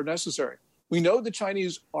steps that are necessary. We know the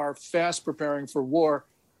Chinese are fast preparing for war.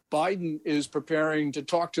 Biden is preparing to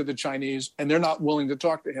talk to the Chinese, and they're not willing to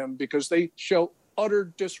talk to him because they show utter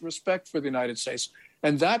disrespect for the United States.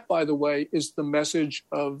 And that, by the way, is the message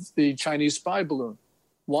of the Chinese spy balloon.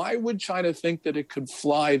 Why would China think that it could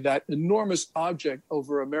fly that enormous object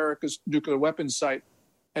over America's nuclear weapons site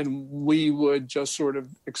and we would just sort of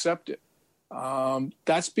accept it?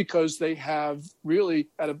 That's because they have really,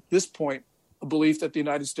 at this point, a belief that the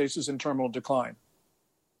United States is in terminal decline.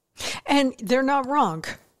 And they're not wrong.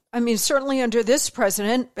 I mean, certainly under this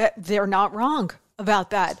president, they're not wrong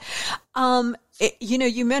about that.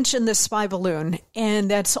 You mentioned the spy balloon, and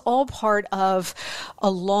that's all part of a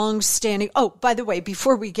long-standing... Oh, by the way,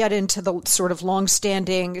 before we get into the sort of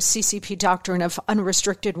long-standing CCP doctrine of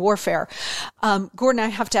unrestricted warfare, Gordon, I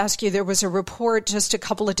have to ask you, there was a report just a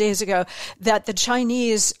couple of days ago that the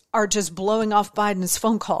Chinese are just blowing off Biden's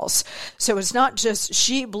phone calls. So it's not just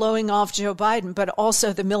Xi blowing off Joe Biden, but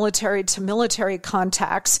also the military-to-military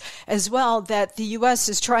contacts as well, that the U.S.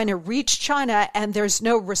 is trying to reach China and there's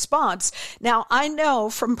no response. Now, I know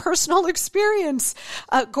from personal experience,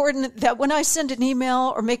 Gordon, that when I send an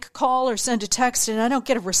email or make a call or send a text and I don't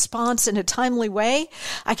get a response in a timely way,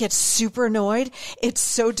 I get super annoyed. It's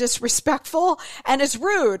so disrespectful and it's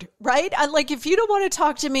rude, right? If you don't want to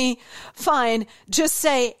talk to me, fine, just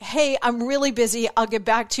say, hey, I'm really busy. I'll get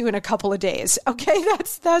back to you in a couple of days. Okay,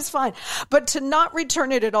 that's fine. But to not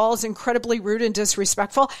return it at all is incredibly rude and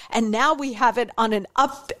disrespectful. And now we have it on an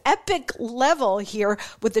epic level here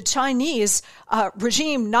with the Chinese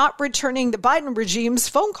regime not returning the Biden regime's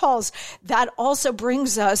phone calls. That also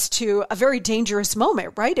brings us to a very dangerous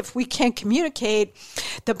moment, right? If we can't communicate,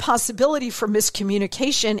 the possibility for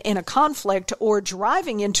miscommunication in a conflict or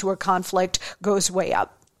driving into a conflict goes way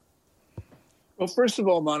up. Well, first of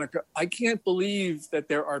all, Monica, I can't believe that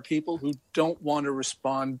there are people who don't want to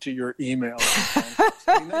respond to your email.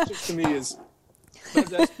 That just to me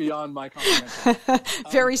that's beyond my comprehension.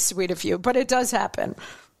 Very sweet of you, but it does happen.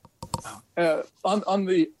 On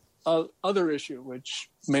the other issue, which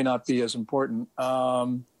may not be as important,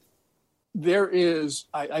 there is,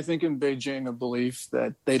 I think in Beijing, a belief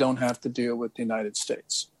that they don't have to deal with the United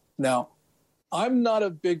States. Now, I'm not a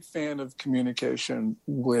big fan of communication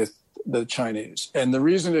with the Chinese. And the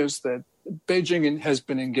reason is that Beijing has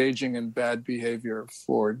been engaging in bad behavior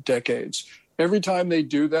for decades. Every time they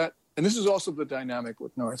do that, and this is also the dynamic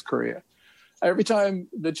with North Korea, every time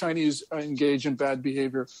the Chinese engage in bad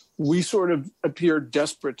behavior, we sort of appear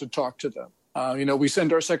desperate to talk to them. We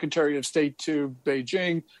send our Secretary of State to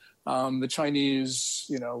Beijing. The Chinese,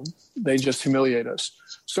 they just humiliate us.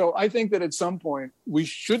 So I think that at some point we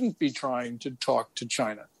shouldn't be trying to talk to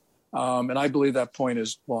China. And I believe that point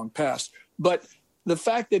is long past. But the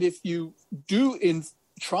fact that if you do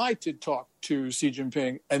try to talk to Xi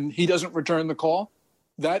Jinping and he doesn't return the call,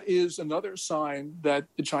 that is another sign that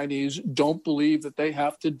the Chinese don't believe that they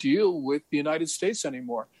have to deal with the United States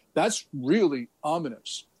anymore. That's really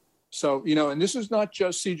ominous. So, and this is not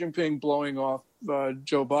just Xi Jinping blowing off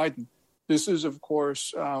Joe Biden. This is, of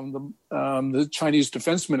course, the Chinese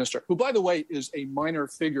defense minister, who, by the way, is a minor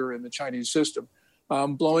figure in the Chinese system,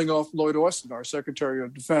 blowing off Lloyd Austin, our Secretary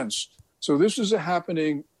of Defense. So this is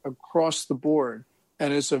happening across the board,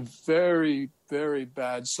 and it's a very, very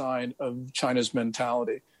bad sign of China's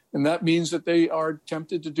mentality. And that means that they are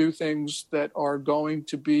tempted to do things that are going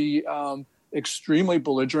to be extremely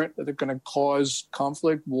belligerent, that are going to cause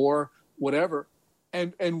conflict, war, whatever.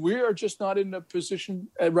 And we are just not in a position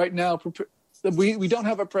right now. We don't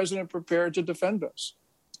have a president prepared to defend us.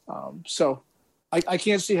 So I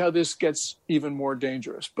can't see how this gets even more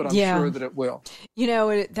dangerous, but I'm sure that it will.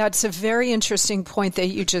 That's a very interesting point that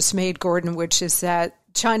you just made, Gordon, which is that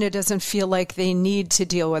China doesn't feel like they need to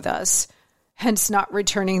deal with us, hence not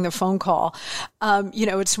returning the phone call.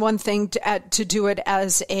 It's one thing to do it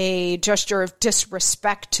as a gesture of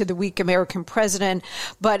disrespect to the weak American president,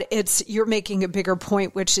 but you're making a bigger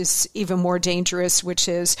point, which is even more dangerous, which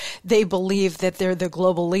is they believe that they're the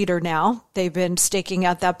global leader now. They've been staking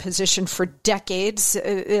out that position for decades.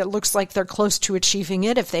 It looks like they're close to achieving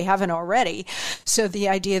it if they haven't already. So the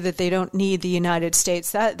idea that they don't need the United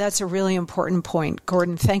States, that's a really important point.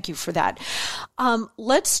 Gordon, thank you for that.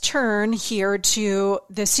 Let's turn here to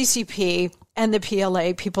the CCP and the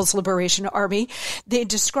PLA, People's Liberation Army. They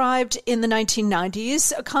described in the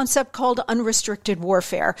 1990s a concept called unrestricted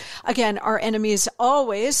warfare. Again, our enemies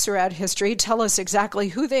always throughout history tell us exactly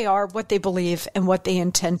who they are, what they believe, and what they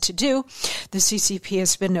intend to do. The CCP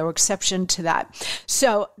has been no exception to that.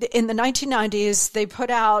 So in the 1990s, they put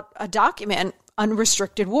out a document,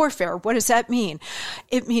 Unrestricted Warfare. What does that mean?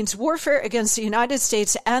 It means warfare against the United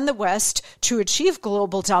States and the West to achieve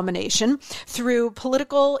global domination through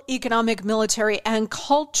political, economic, military, and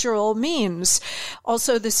cultural means.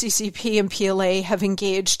 Also, the CCP and PLA have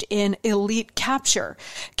engaged in elite capture,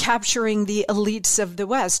 capturing the elites of the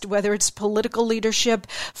West, whether it's political leadership,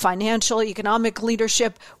 financial, economic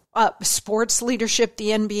leadership, sports leadership, the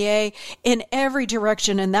NBA, in every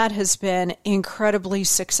direction, and that has been incredibly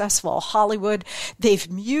successful. Hollywood,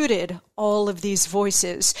 they've muted all of these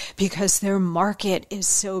voices because their market is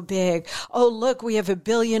so big. Oh, look, we have 1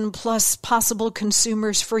 billion plus possible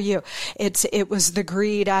consumers for you. It was the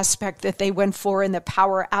greed aspect that they went for and the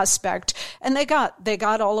power aspect. And they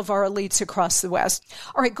got all of our elites across the West.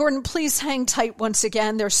 All right, Gordon, please hang tight once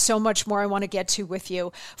again. There's so much more I want to get to with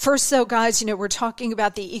you. First, though, guys, we're talking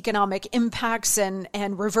about the economic impacts and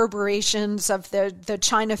reverberations of the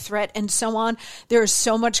China threat and so on. There's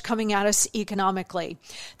so much coming at us economically.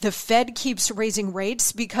 The Fed keeps raising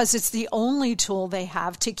rates because it's the only tool they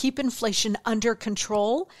have to keep inflation under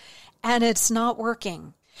control, and it's not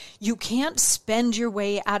working. You can't spend your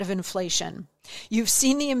way out of inflation. You've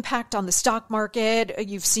seen the impact on the stock market.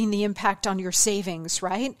 You've seen the impact on your savings,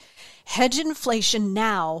 right? Hedge inflation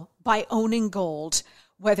now by owning gold,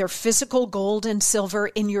 whether physical gold and silver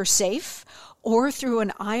in your safe or through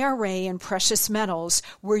an IRA in precious metals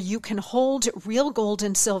where you can hold real gold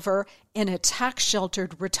and silver in a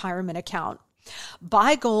tax-sheltered retirement account.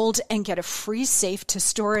 Buy gold and get a free safe to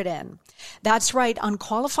store it in. That's right, on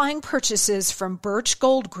qualifying purchases from Birch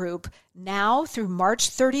Gold Group, now through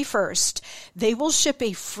March 31st, they will ship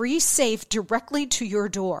a free safe directly to your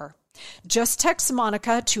door. Just text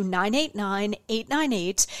Monica to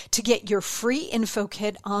 989-898 to get your free info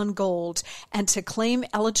kit on gold and to claim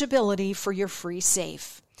eligibility for your free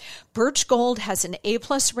safe. Birch Gold has an A+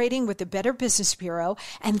 rating with the Better Business Bureau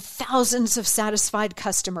and thousands of satisfied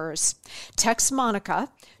customers. Text Monica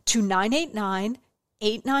to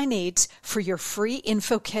 989-898 for your free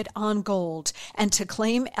info kit on gold and to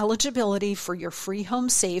claim eligibility for your free home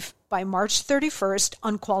safe by March 31st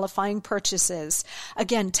on qualifying purchases.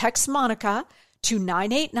 Again, text Monica to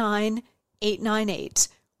 989-898.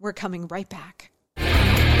 We're coming right back.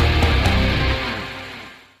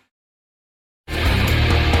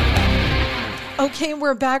 Okay,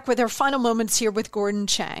 we're back with our final moments here with Gordon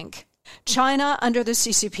Chang. China, under the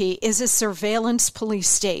CCP, is a surveillance police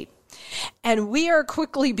state. And we are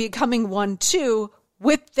quickly becoming one, too,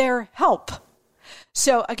 with their help.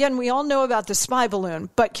 So, again, we all know about the spy balloon,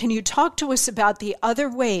 but can you talk to us about the other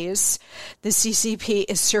ways the CCP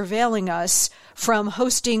is surveilling us, from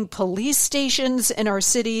hosting police stations in our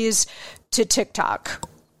cities to TikTok?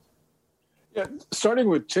 Yeah, starting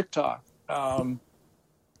with TikTok,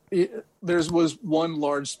 there was one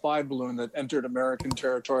large spy balloon that entered American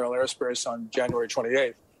territorial airspace on January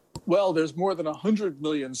 28th. Well, there's more than 100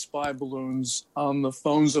 million spy balloons on the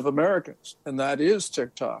phones of Americans, and that is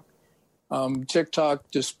TikTok. TikTok,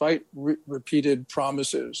 despite repeated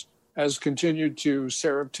promises, has continued to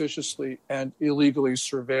surreptitiously and illegally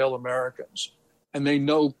surveil Americans. And they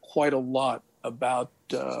know quite a lot about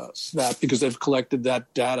that because they've collected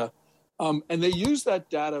that data. And they use that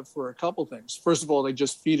data for a couple things. First of all, they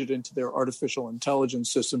just feed it into their artificial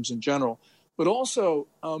intelligence systems in general. But also,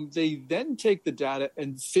 they then take the data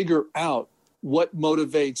and figure out what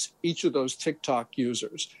motivates each of those TikTok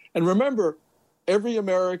users. And remember, every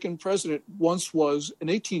American president once was an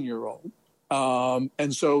 18-year-old.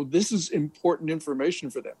 And so this is important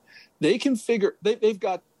information for them. They can figure, they've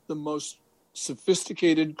got the most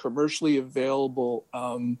sophisticated, commercially available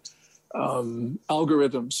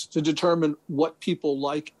algorithms to determine what people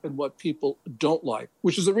like and what people don't like,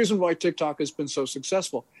 which is the reason why TikTok has been so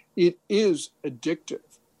successful. It is addictive.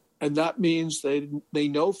 And that means they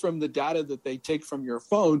know from the data that they take from your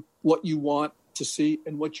phone what you want to see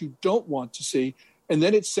and what you don't want to see. And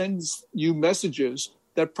then it sends you messages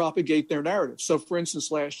that propagate their narrative. So, for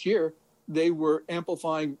instance, last year, they were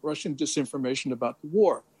amplifying Russian disinformation about the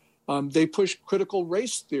war. They pushed critical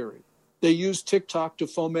race theory. They used TikTok to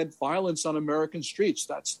foment violence on American streets.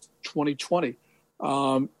 That's 2020.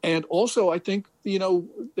 And also, I think,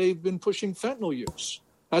 they've been pushing fentanyl use.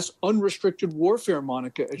 That's unrestricted warfare,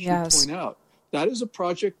 Monica, as you point out. That is a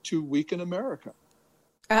project to weaken America.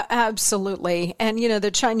 Absolutely. And, the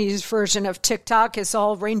Chinese version of TikTok is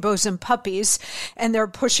all rainbows and puppies, and they're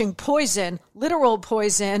pushing poison, literal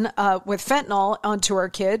poison with fentanyl onto our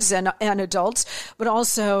kids and adults, but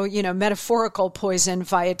also, metaphorical poison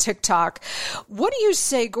via TikTok. What do you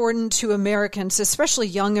say, Gordon, to Americans, especially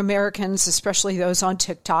young Americans, especially those on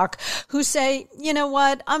TikTok, who say, you know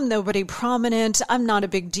what, I'm nobody prominent, I'm not a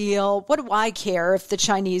big deal, what do I care if the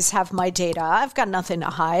Chinese have my data? I've got nothing to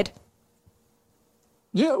hide.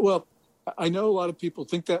 Yeah, well, I know a lot of people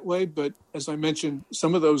think that way, but as I mentioned,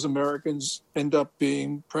 some of those Americans end up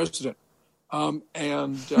being president,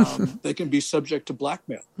 and they can be subject to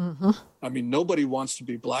blackmail. Mm-hmm. I mean, nobody wants to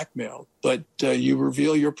be blackmailed, but you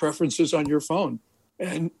reveal your preferences on your phone.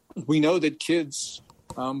 And we know that kids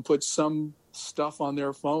put some stuff on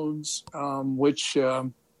their phones, which I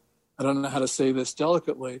don't know how to say this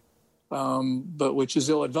delicately, but which is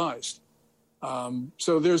ill-advised.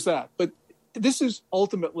 So there's that. But this is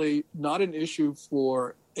ultimately not an issue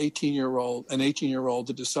for an 18-year-old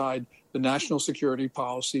to decide the national security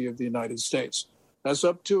policy of the United States. That's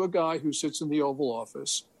up to a guy who sits in the Oval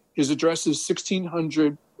Office. His address is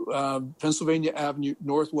 1600 Pennsylvania Avenue,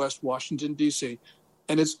 Northwest Washington, D.C.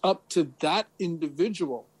 And it's up to that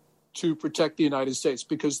individual to protect the United States,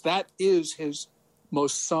 because that is his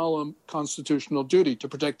most solemn constitutional duty, to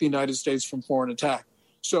protect the United States from foreign attack.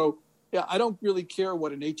 So, yeah, I don't really care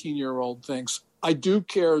what an 18-year-old thinks. I do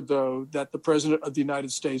care, though, that the president of the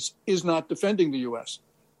United States is not defending the U.S.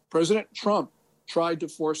 President Trump tried to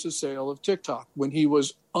force a sale of TikTok. When he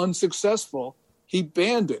was unsuccessful, he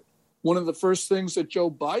banned it. One of the first things that Joe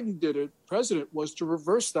Biden did as president was to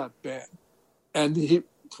reverse that ban. And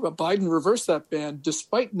Biden reversed that ban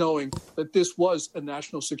despite knowing that this was a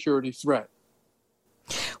national security threat.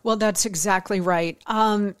 Well, that's exactly right.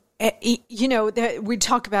 You know, we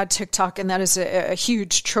talk about TikTok, and that is a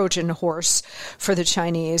huge Trojan horse for the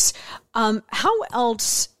Chinese. How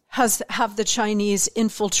else have the Chinese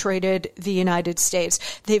infiltrated the United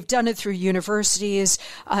States? They've done it through universities,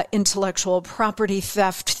 intellectual property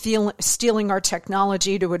theft, stealing our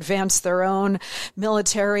technology to advance their own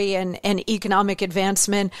military and economic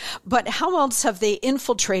advancement. But how else have they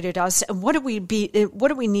infiltrated us? And what do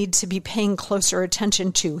we need to be paying closer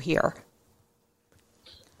attention to here?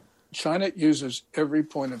 China uses every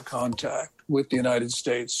point of contact with the United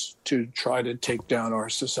States to try to take down our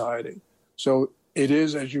society. So it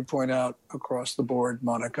is, as you point out, across the board,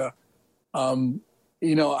 Monica. You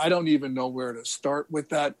know, I don't even know where to start with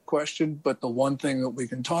that question, but the one thing that we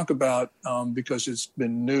can talk about, because it's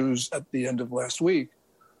been news at the end of last week,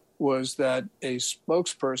 was that a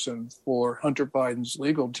spokesperson for Hunter Biden's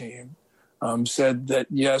legal team said that,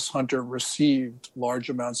 yes, Hunter received large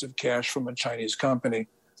amounts of cash from a Chinese company,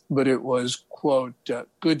 but it was, quote,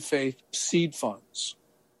 good faith seed funds.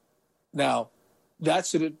 Now,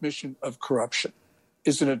 that's an admission of corruption.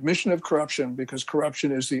 It's an admission of corruption because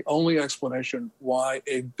corruption is the only explanation why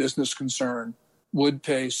a business concern would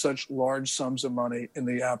pay such large sums of money in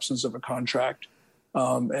the absence of a contract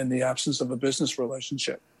and the absence of a business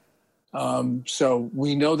relationship. So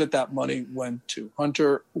we know that money went to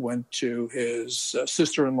Hunter, went to his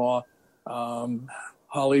sister-in-law,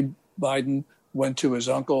 Holly Biden, went to his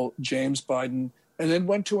uncle, James Biden, and then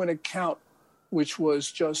went to an account which was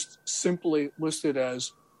just simply listed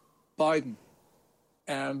as Biden.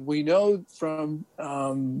 And we know from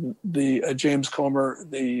the James Comer,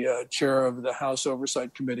 the chair of the House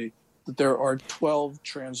Oversight Committee, that there are 12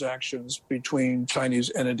 transactions between Chinese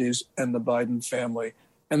entities and the Biden family.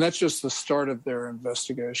 And that's just the start of their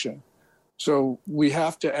investigation. So we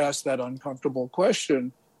have to ask that uncomfortable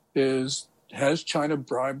question has China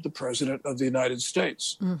bribed the president of the United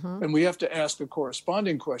States? Mm-hmm. And we have to ask a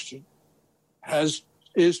corresponding question.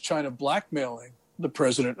 Is China blackmailing the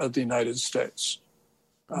president of the United States?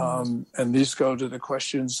 Mm-hmm. And these go to the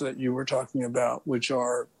questions that you were talking about, which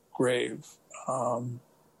are grave. I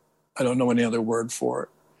don't know any other word for it.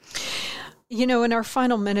 You know, in our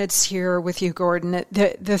final minutes here with you, Gordon,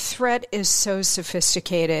 the threat is so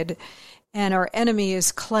sophisticated, and our enemy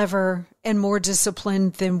is clever and more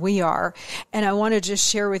disciplined than we are. And I want to just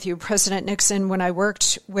share with you, President Nixon, when I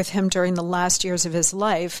worked with him during the last years of his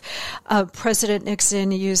life, President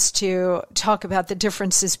Nixon used to talk about the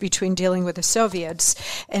differences between dealing with the Soviets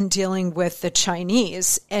and dealing with the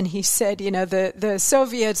Chinese. And he said, you know, the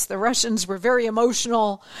Soviets, the Russians were very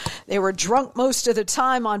emotional. They were drunk most of the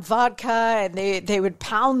time on vodka, and they would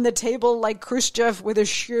pound the table like Khrushchev with a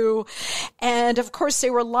shoe. And of course,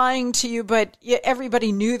 they were lying to you, but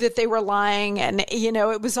everybody knew that they were lying. And, you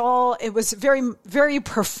know, it was very, very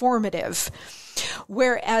performative.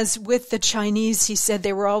 Whereas with the Chinese, he said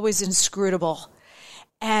they were always inscrutable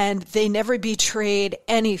and they never betrayed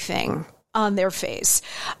anything on their face.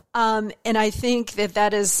 And I think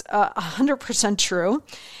that is 100% true.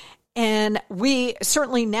 And we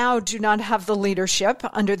certainly now do not have the leadership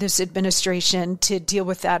under this administration to deal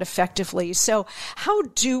with that effectively. So how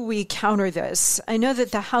do we counter this? I know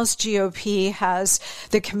that the House GOP has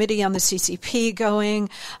the Committee on the CCP going.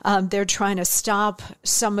 They're trying to stop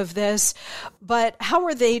some of this. But how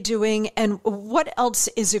are they doing? And what else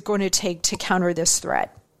is it going to take to counter this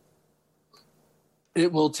threat?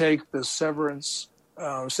 It will take the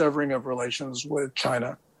severing of relations with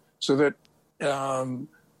China so that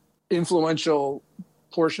influential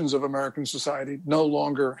portions of American society no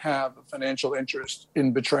longer have a financial interest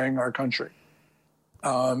in betraying our country.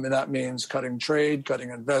 And that means cutting trade,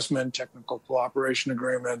 cutting investment, technical cooperation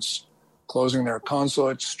agreements, closing their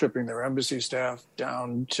consulates, stripping their embassy staff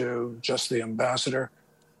down to just the ambassador.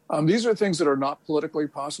 These are things that are not politically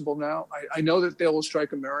possible now. I know that they will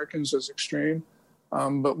strike Americans as extreme,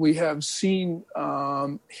 but we have seen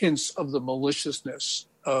hints of the maliciousness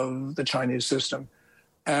of the Chinese system.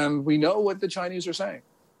 And we know what the Chinese are saying.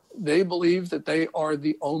 They believe that they are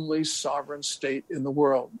the only sovereign state in the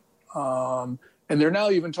world. And they're now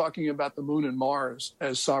even talking about the moon and Mars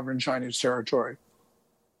as sovereign Chinese territory.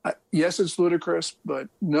 Yes, it's ludicrous, but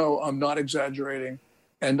no, I'm not exaggerating.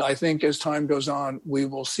 And I think as time goes on, we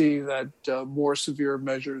will see that more severe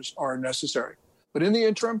measures are necessary. But in the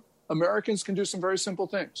interim, Americans can do some very simple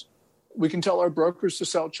things. We can tell our brokers to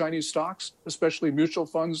sell Chinese stocks, especially mutual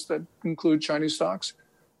funds that include Chinese stocks.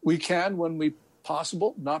 We can, when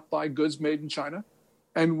possible, not buy goods made in China.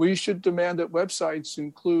 And we should demand that websites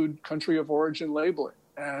include country of origin labeling.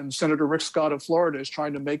 And Senator Rick Scott of Florida is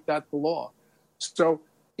trying to make that the law. So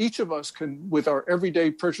each of us can, with our everyday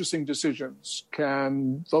purchasing decisions,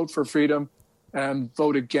 can vote for freedom and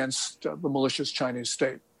vote against the malicious Chinese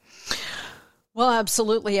state. Well,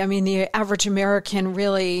 absolutely. I mean, the average American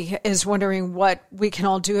really is wondering what we can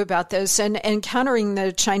all do about this. And countering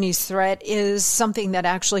the Chinese threat is something that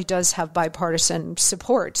actually does have bipartisan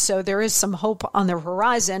support. So there is some hope on the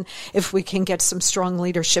horizon if we can get some strong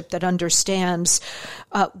leadership that understands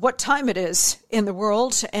what time it is in the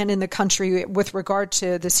world and in the country with regard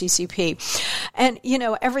to the CCP. And, you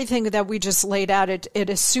know, everything that we just laid out, it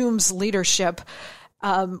assumes leadership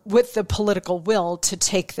with the political will to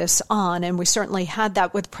take this on. And we certainly had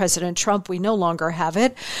that with President Trump. We no longer have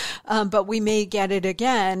it, but we may get it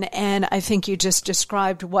again. And I think you just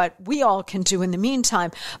described what we all can do in the meantime.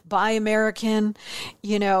 Buy American,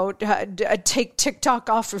 you know, take TikTok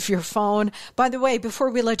off of your phone. By the way, before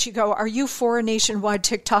we let you go, are you for a nationwide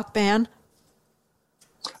TikTok ban?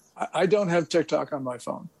 I don't have TikTok on my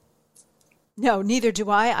phone. No, neither do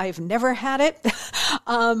I. I've never had it.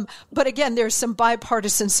 But again, there's some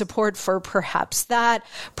bipartisan support for perhaps that,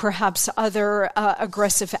 perhaps other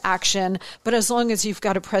aggressive action. But as long as you've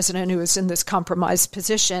got a president who is in this compromised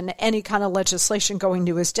position, any kind of legislation going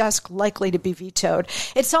to his desk likely to be vetoed.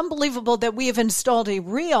 It's unbelievable that we have installed a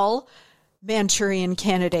real Manchurian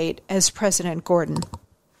candidate as President Gordon.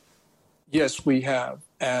 Yes, we have.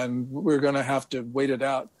 And we're going to have to wait it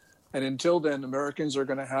out. And until then, Americans are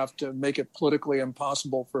going to have to make it politically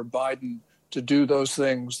impossible for Biden to do those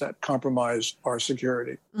things that compromise our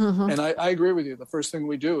security. Mm-hmm. And I agree with you. The first thing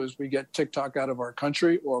we do is we get TikTok out of our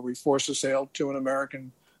country, or we force a sale to an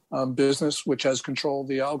American business which has control of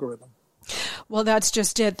the algorithm. Well, that's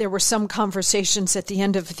just it. There were some conversations at the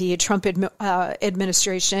end of the Trump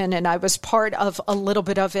administration, and I was part of a little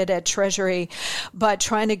bit of it at Treasury, but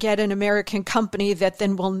trying to get an American company that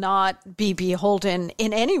then will not be beholden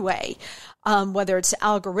in any way, whether it's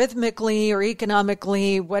algorithmically or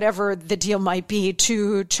economically, whatever the deal might be,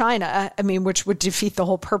 to China, I mean, which would defeat the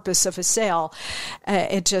whole purpose of a sale.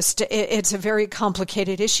 It's a very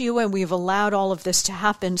complicated issue, and we've allowed all of this to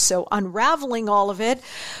happen. So unraveling all of it,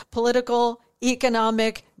 political,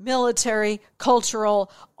 economic, military,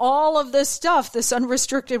 cultural, all of this stuff, this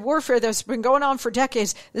unrestricted warfare that's been going on for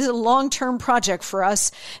decades, this is a long-term project for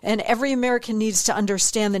us. And every American needs to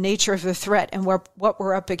understand the nature of the threat and what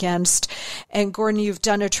we're up against. And Gordon, you've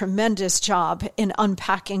done a tremendous job in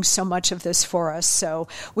unpacking so much of this for us. So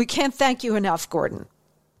we can't thank you enough, Gordon.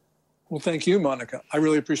 Well, thank you, Monica. I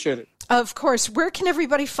really appreciate it. Of course. Where can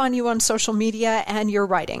everybody find you on social media and your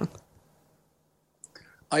writing?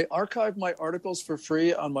 I archive my articles for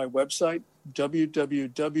free on my website,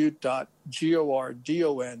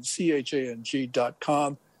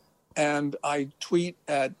 www.gordonchang.com, and I tweet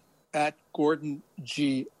at Gordon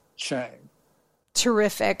G. Chang.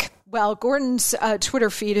 Terrific. Well, Gordon's Twitter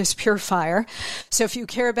feed is pure fire. So if you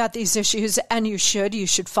care about these issues, and you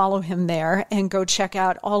should follow him there and go check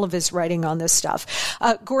out all of his writing on this stuff.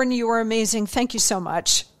 Gordon, you are amazing. Thank you so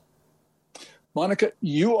much. Monica,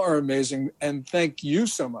 you are amazing, and thank you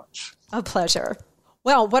so much. A pleasure.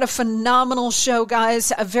 Well, what a phenomenal show,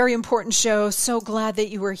 guys. A very important show. So glad that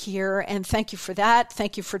you were here, and thank you for that.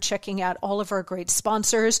 Thank you for checking out all of our great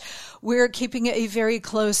sponsors. We're keeping a very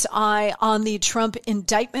close eye on the Trump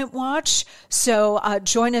indictment watch, so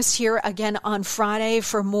join us here again on Friday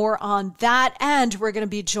for more on that, and we're going to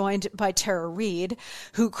be joined by Tara Reid,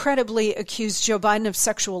 who credibly accused Joe Biden of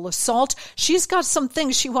sexual assault. She's got some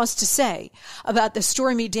things she wants to say about the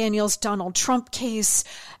Stormy Daniels Donald Trump case,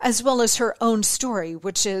 as well as her own story,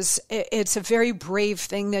 which is, it's a very brave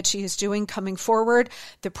thing that she is doing coming forward.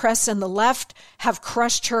 The press and the left have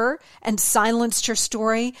crushed her and silenced her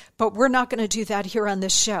story, but we're not going to do that here on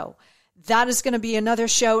this show. That is going to be another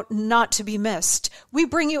show not to be missed. We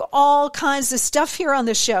bring you all kinds of stuff here on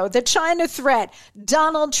the show. The China threat,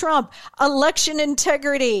 Donald Trump, election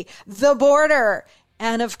integrity, the border,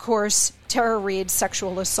 and of course, Tara Reade's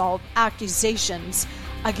sexual assault accusations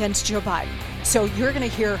against Joe Biden. So you're going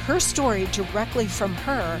to hear her story directly from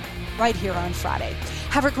her right here on Friday.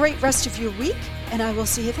 Have a great rest of your week, and I will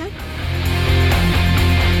see you then.